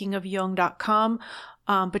speakingofjung.com.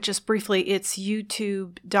 But just briefly, it's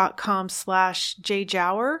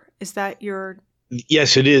youtube.com/jjower. Is that your...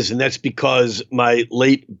 Yes, it is. And that's because my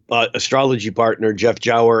late astrology partner, Jeff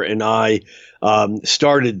Jower, and I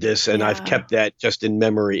started this, and I've kept that just in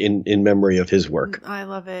memory, in memory of his work. I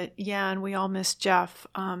love it. Yeah. And we all miss Jeff.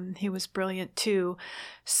 He was brilliant too.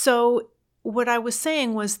 So what I was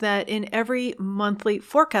saying was that in every monthly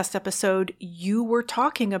forecast episode, you were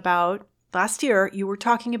talking about, last year, you were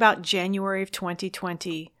talking about January of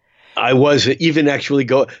 2020. I was even actually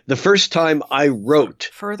the first time I wrote,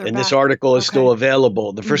 and this article is still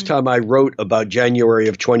available, the first time I wrote about January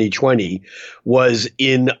of 2020 was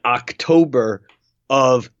in October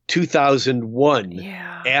of 2001,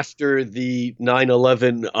 after the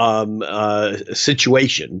 9/11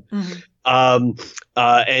 situation. And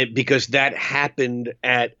because that happened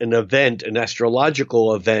at an event, an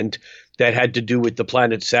astrological event, that had to do with the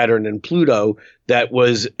planets Saturn and Pluto, that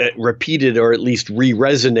was repeated, or at least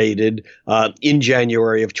re-resonated in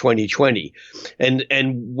January of 2020. And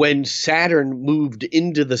when Saturn moved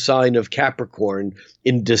into the sign of Capricorn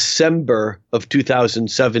in December of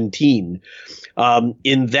 2017,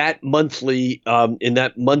 in that monthly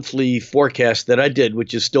forecast that I did,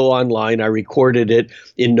 which is still online, I recorded it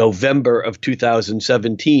in November of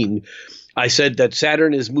 2017. I said that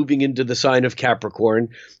Saturn is moving into the sign of Capricorn.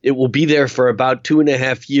 It will be there for about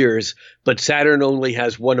 2.5 years, but Saturn only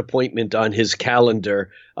has one appointment on his calendar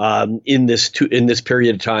in this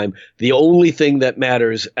period of time. The only thing that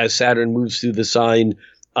matters as Saturn moves through the sign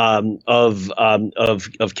of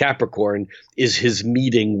Capricorn is his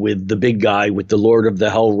meeting with the big guy, with the Lord of the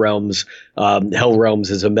Hell Realms. Hell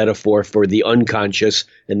Realms is a metaphor for the unconscious,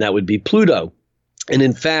 and that would be Pluto. And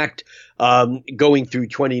in fact, going through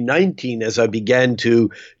 2019, as I began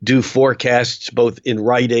to do forecasts both in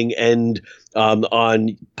writing and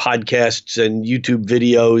on podcasts and YouTube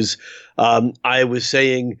videos, I was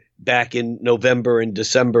saying back in November and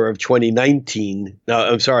December of 2019,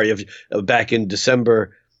 back in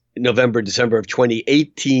November, December of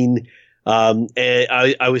 2018, and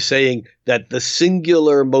I was saying that the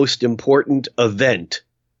singular most important event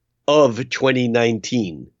of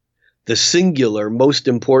 2019, the singular most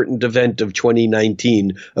important event of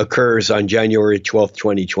 2019 occurs on January 12th,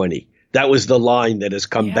 2020. That was the line that has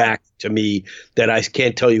come back to me, that I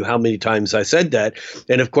can't tell you how many times I said that.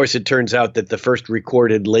 And of course, it turns out that the first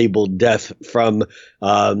recorded labeled death from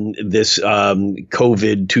this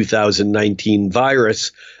COVID 2019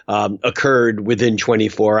 virus occurred within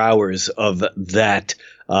 24 hours of that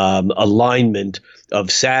alignment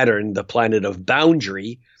of Saturn, the planet of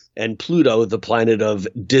boundary, and Pluto, the planet of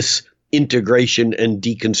disintegration and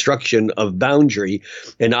deconstruction of boundary.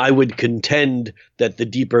 And I would contend that the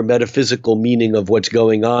deeper metaphysical meaning of what's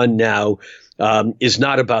going on now is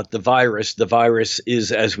not about the virus. The virus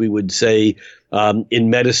is, as we would say in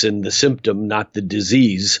medicine, the symptom, not the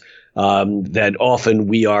disease. That often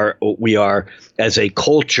we are as a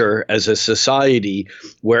culture, as a society,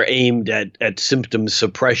 we're aimed at symptom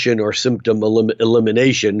suppression or symptom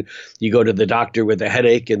elimination. You go to the doctor with a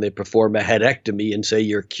headache and they perform a headectomy and say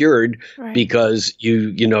you're cured because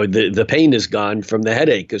the pain is gone from the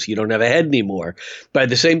headache because you don't have a head anymore. By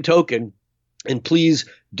the same token, and please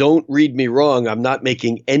don't read me wrong, I'm not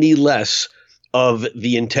making any less of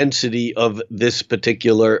the intensity of this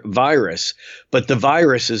particular virus, but the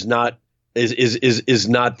virus is not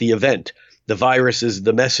the event. The virus is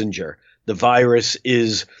the messenger. The virus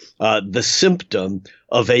is the symptom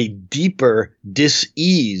of a deeper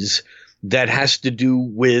dis-ease that has to do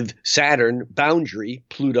with Saturn boundary,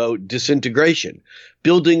 Pluto disintegration.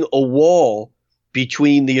 Building a wall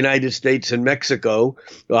between the United States and Mexico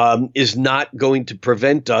is not going to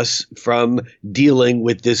prevent us from dealing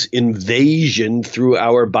with this invasion through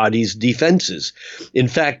our body's defenses. In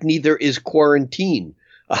fact, neither is quarantine.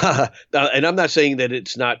 And I'm not saying that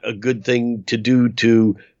it's not a good thing to do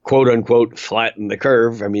to quote unquote flatten the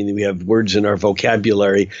curve. I mean, we have words in our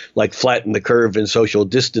vocabulary like flatten the curve and social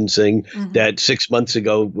distancing that 6 months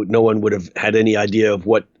ago no one would have had any idea of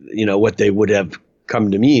what they would have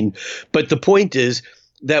come to mean. But the point is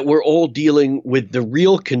that we're all dealing with the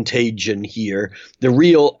real contagion here. The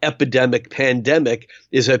real epidemic, pandemic,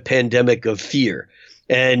 is a pandemic of fear.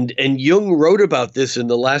 And Jung wrote about this in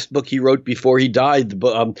the last book he wrote before he died,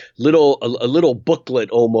 a little booklet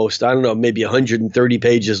almost, I don't know, maybe 130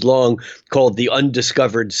 pages long, called The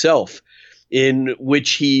Undiscovered Self, in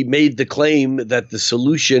which he made the claim that the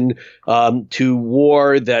solution to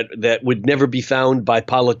war that would never be found by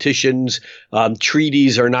politicians,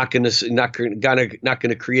 treaties are not going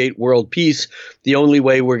to create world peace. The only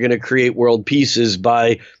way we're going to create world peace is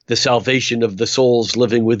by the salvation of the souls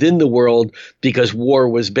living within the world, because war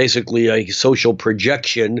was basically a social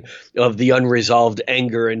projection of the unresolved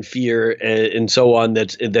anger and fear and so on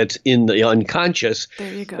that's in the unconscious.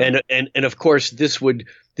 There you go. And of course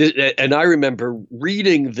and I remember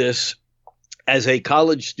reading this as a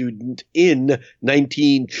college student in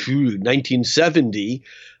 1970,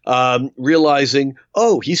 realizing,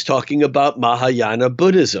 he's talking about Mahayana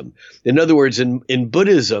Buddhism. In other words, in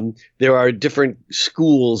Buddhism, there are different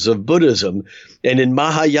schools of Buddhism. And in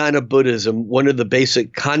Mahayana Buddhism, one of the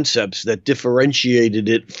basic concepts that differentiated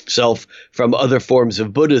itself from other forms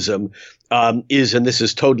of Buddhism is, and this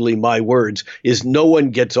is totally my words, is no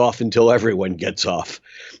one gets off until everyone gets off.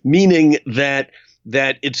 Meaning that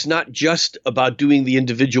it's not just about doing the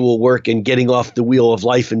individual work and getting off the wheel of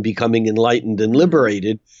life and becoming enlightened and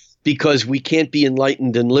liberated, because we can't be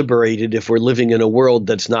enlightened and liberated if we're living in a world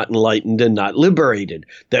that's not enlightened and not liberated,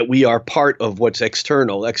 that we are part of what's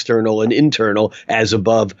external and internal, as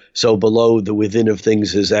above, so below. The within of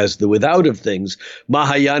things is as the without of things.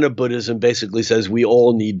 Mahayana Buddhism basically says we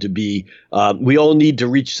all need to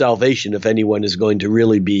reach salvation if anyone is going to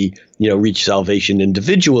really be, reach salvation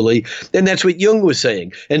individually. And that's what Jung was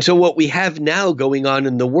saying. And so what we have now going on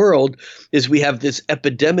in the world is we have this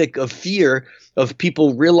epidemic of fear of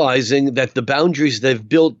people realizing that the boundaries they've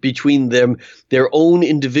built between them, their own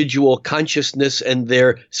individual consciousness and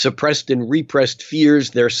their suppressed and repressed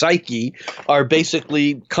fears, their psyche, are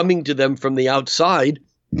basically coming to them from the outside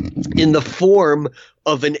in the form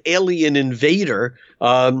of an alien invader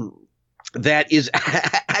that is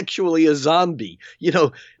actually a zombie.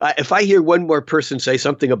 If I hear one more person say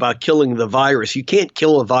something about killing the virus, you can't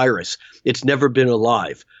kill a virus. It's never been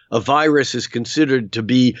alive. A virus is considered to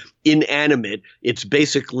be inanimate. It's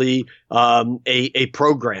basically a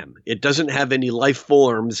program. It doesn't have any life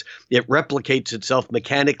forms. It replicates itself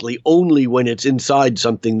mechanically only when it's inside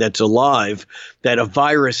something that's alive. That a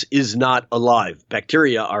virus is not alive.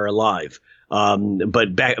 Bacteria are alive,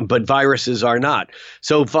 but viruses are not.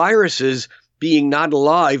 So viruses, being not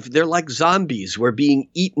alive, they're like zombies. We're being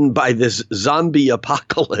eaten by this zombie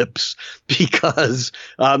apocalypse because,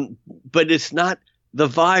 but it's not the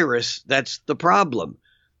virus that's the problem.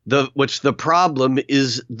 What's the problem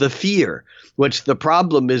is the fear. What's the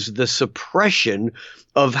problem is the suppression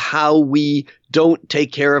of how we don't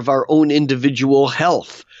take care of our own individual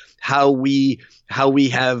health, how we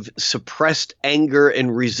have suppressed anger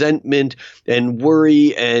and resentment and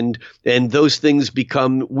worry, and those things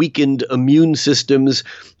become weakened immune systems.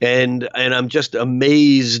 And I'm just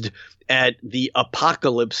amazed at the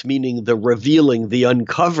apocalypse, meaning the revealing, the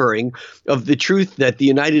uncovering of the truth that the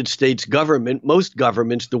United States government, most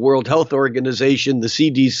governments, the World Health Organization, the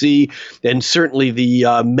CDC, and certainly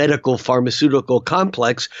the medical pharmaceutical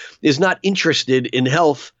complex is not interested in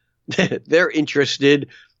health. They're interested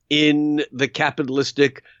in the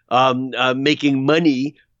capitalistic making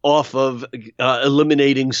money off of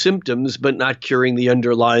eliminating symptoms, but not curing the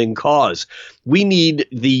underlying cause. We need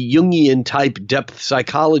the Jungian type depth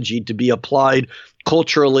psychology to be applied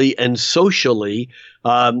culturally and socially.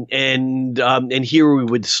 And here we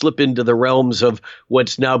would slip into the realms of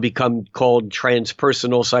what's now become called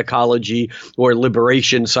transpersonal psychology or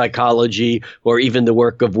liberation psychology, or even the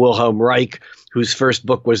work of Wilhelm Reich, whose first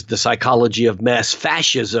book was The Psychology of Mass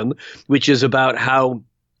Fascism, which is about how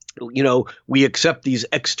we accept these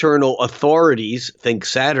external authorities, think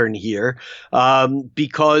Saturn here,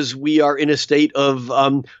 because we are in a state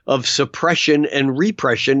of suppression and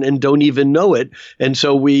repression and don't even know it. And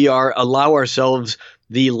so we allow ourselves,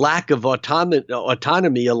 the lack of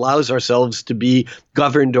autonomy allows ourselves to be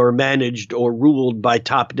governed or managed or ruled by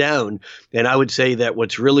top down. And I would say that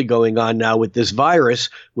what's really going on now with this virus,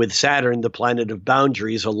 with Saturn, the planet of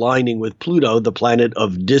boundaries, aligning with Pluto, the planet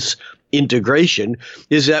of disintegration,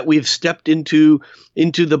 is that we've stepped into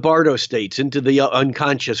the Bardo states, into the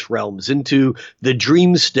unconscious realms, into the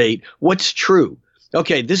dream state. What's true?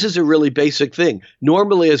 Okay, this is a really basic thing.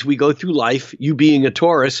 Normally, as we go through life, you being a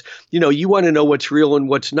Taurus, you want to know what's real and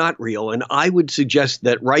what's not real. And I would suggest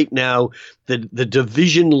that right now, the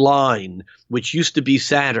division line, which used to be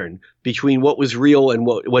Saturn, between what was real and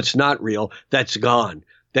what's not real, that's gone.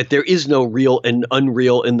 That there is no real and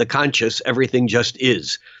unreal in the conscious. Everything just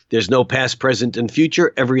is. There's no past, present, and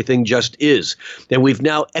future. Everything just is. And we've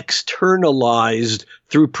now externalized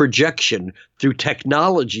through projection, through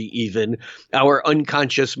technology even, our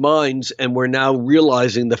unconscious minds. And we're now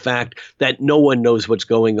realizing the fact that no one knows what's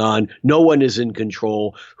going on. No one is in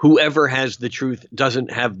control. Whoever has the truth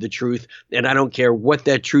doesn't have the truth. And I don't care what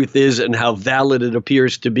that truth is and how valid it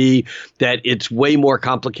appears to be, that it's way more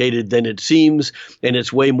complicated than it seems. And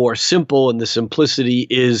it's way more simple. And the simplicity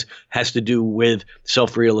has to do with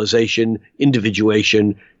self-realization,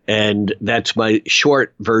 individuation. And that's my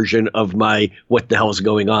short version of my what the hell's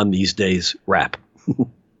going on these days rap.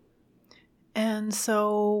 And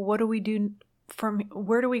so what do we do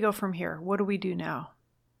where do we go from here? What do we do now?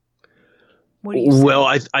 What do you say? Well,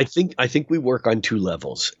 I think we work on two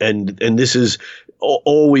levels. And this has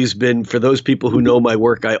always been, for those people who know my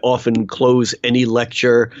work, I often close any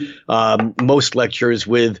lecture, most lectures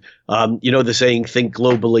with, the saying, think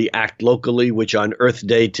globally, act locally, which on Earth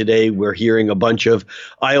Day today, we're hearing a bunch of.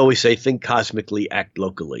 I always say, think cosmically, act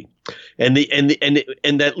locally. And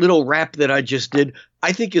that little rap that I just did,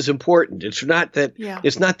 I think is important. It's not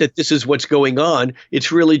that this is what's going on.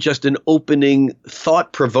 It's really just an opening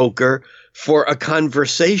thought provoker for a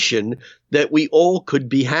conversation that we all could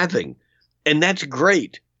be having. And that's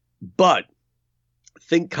great. But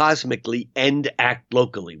think cosmically and act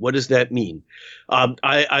locally. What does that mean?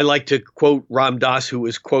 I like to quote Ram Dass, who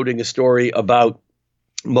was quoting a story about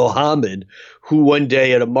Muhammad, who one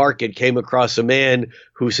day at a market came across a man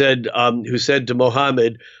who said to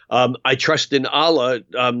Muhammad, I trust in Allah.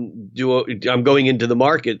 I'm going into the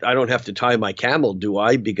market. I don't have to tie my camel, do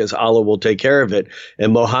I? Because Allah will take care of it.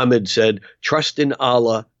 And Muhammad said, trust in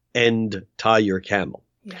Allah and tie your camel.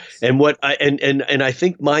 Yes. And and I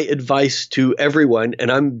think my advice to everyone,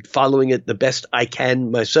 and I'm following it the best I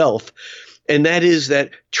can myself, and that is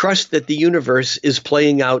that trust that the universe is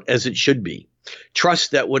playing out as it should be.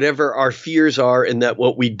 Trust that whatever our fears are and that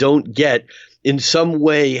what we don't get in some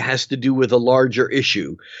way has to do with a larger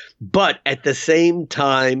issue. But at the same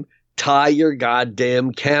time, tie your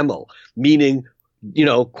goddamn camel, meaning,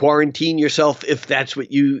 quarantine yourself if that's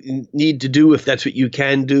what you need to do, if that's what you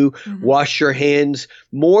can do. Mm-hmm. Wash your hands.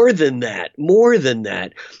 More than that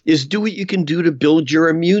is do what you can do to build your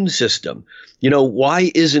immune system.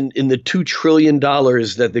 Why isn't in the $2 trillion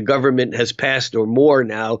that the government has passed or more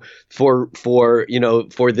now for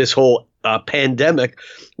this whole pandemic,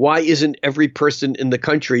 why isn't every person in the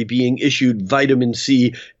country being issued vitamin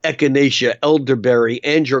C, echinacea, elderberry,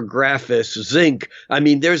 andrographis, zinc? I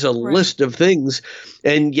mean, there's a list of things,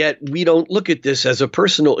 and yet we don't look at this as a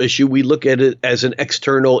personal issue. We look at it as an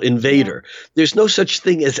external invader. Yeah. There's no such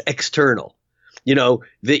thing as external.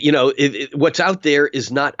 What's out there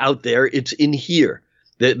is not out there. It's in here.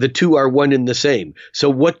 The two are one and the same. So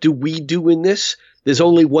what do we do in this? There's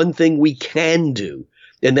only one thing we can do,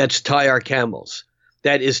 and that's tie our camels.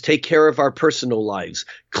 That is, take care of our personal lives,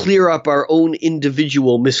 clear up our own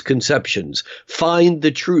individual misconceptions, find the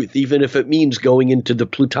truth, even if it means going into the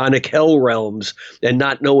Plutonic hell realms and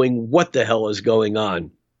not knowing what the hell is going on.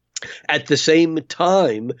 At the same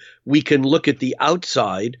time, we can look at the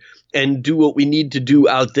outside and do what we need to do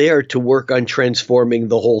out there to work on transforming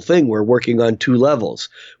the whole thing. We're working on two levels.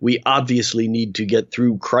 We obviously need to get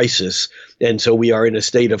through crisis, and so we are in a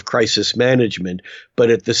state of crisis management. But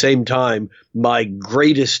at the same time, my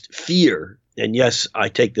greatest fear, and yes, I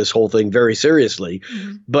take this whole thing very seriously,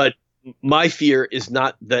 but my fear is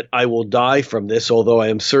not that I will die from this, although I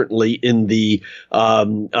am certainly in the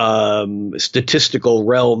statistical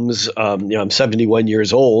realms. I'm 71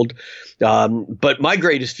 years old. But my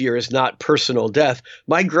greatest fear is not personal death.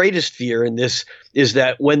 My greatest fear in this is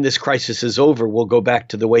that when this crisis is over, we'll go back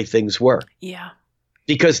to the way things were. Yeah.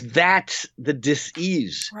 Because that's the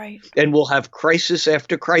dis-ease. Right. And we'll have crisis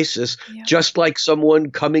after crisis, just like someone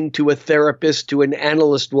coming to a therapist, to an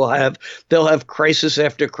analyst they'll have crisis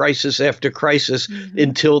after crisis after crisis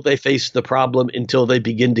until they face the problem, until they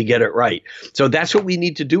begin to get it right. So that's what we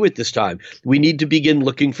need to do at this time. We need to begin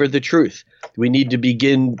looking for the truth. We need to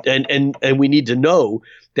begin, and we need to know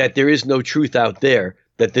that there is no truth out there,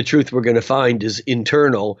 that the truth we're going to find is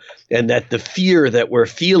internal, and that the fear that we're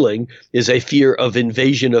feeling is a fear of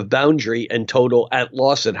invasion of boundary and total at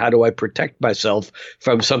loss. And how do I protect myself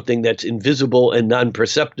from something that's invisible and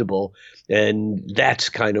non-perceptible? And that's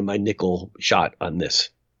kind of my nickel shot on this.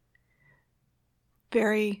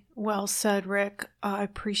 Very well said, Rick. I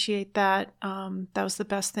appreciate that. That was the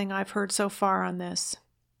best thing I've heard so far on this.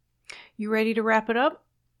 You ready to wrap it up?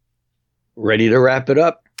 Ready to wrap it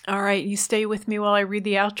up. All right. You stay with me while I read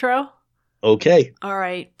the outro? Okay. All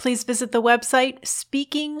right. Please visit the website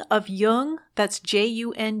Speaking of Jung, that's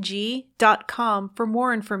JUNG.com, for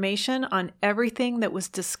more information on everything that was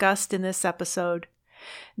discussed in this episode.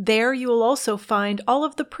 There you will also find all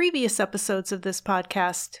of the previous episodes of this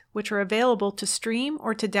podcast, which are available to stream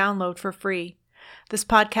or to download for free. This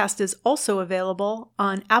podcast is also available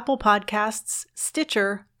on Apple Podcasts,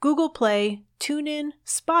 Stitcher, Google Play, TuneIn,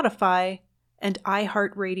 Spotify, and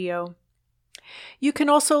iHeartRadio. You can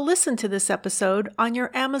also listen to this episode on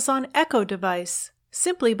your Amazon Echo device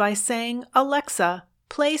simply by saying, "Alexa,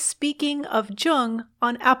 play Speaking of Jung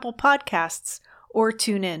on Apple Podcasts," or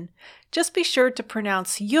TuneIn. Just be sure to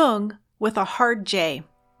pronounce Jung with a hard J.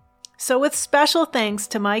 So with special thanks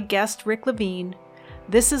to my guest Rick Levine,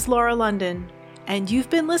 this is Laura London, and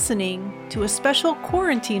you've been listening to a special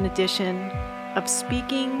quarantine edition of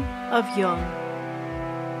Speaking of Jung.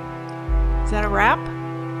 Is that a wrap?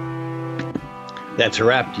 That's a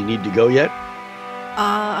wrap. Do you need to go yet?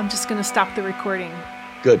 I'm just going to stop the recording.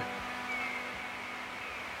 Good.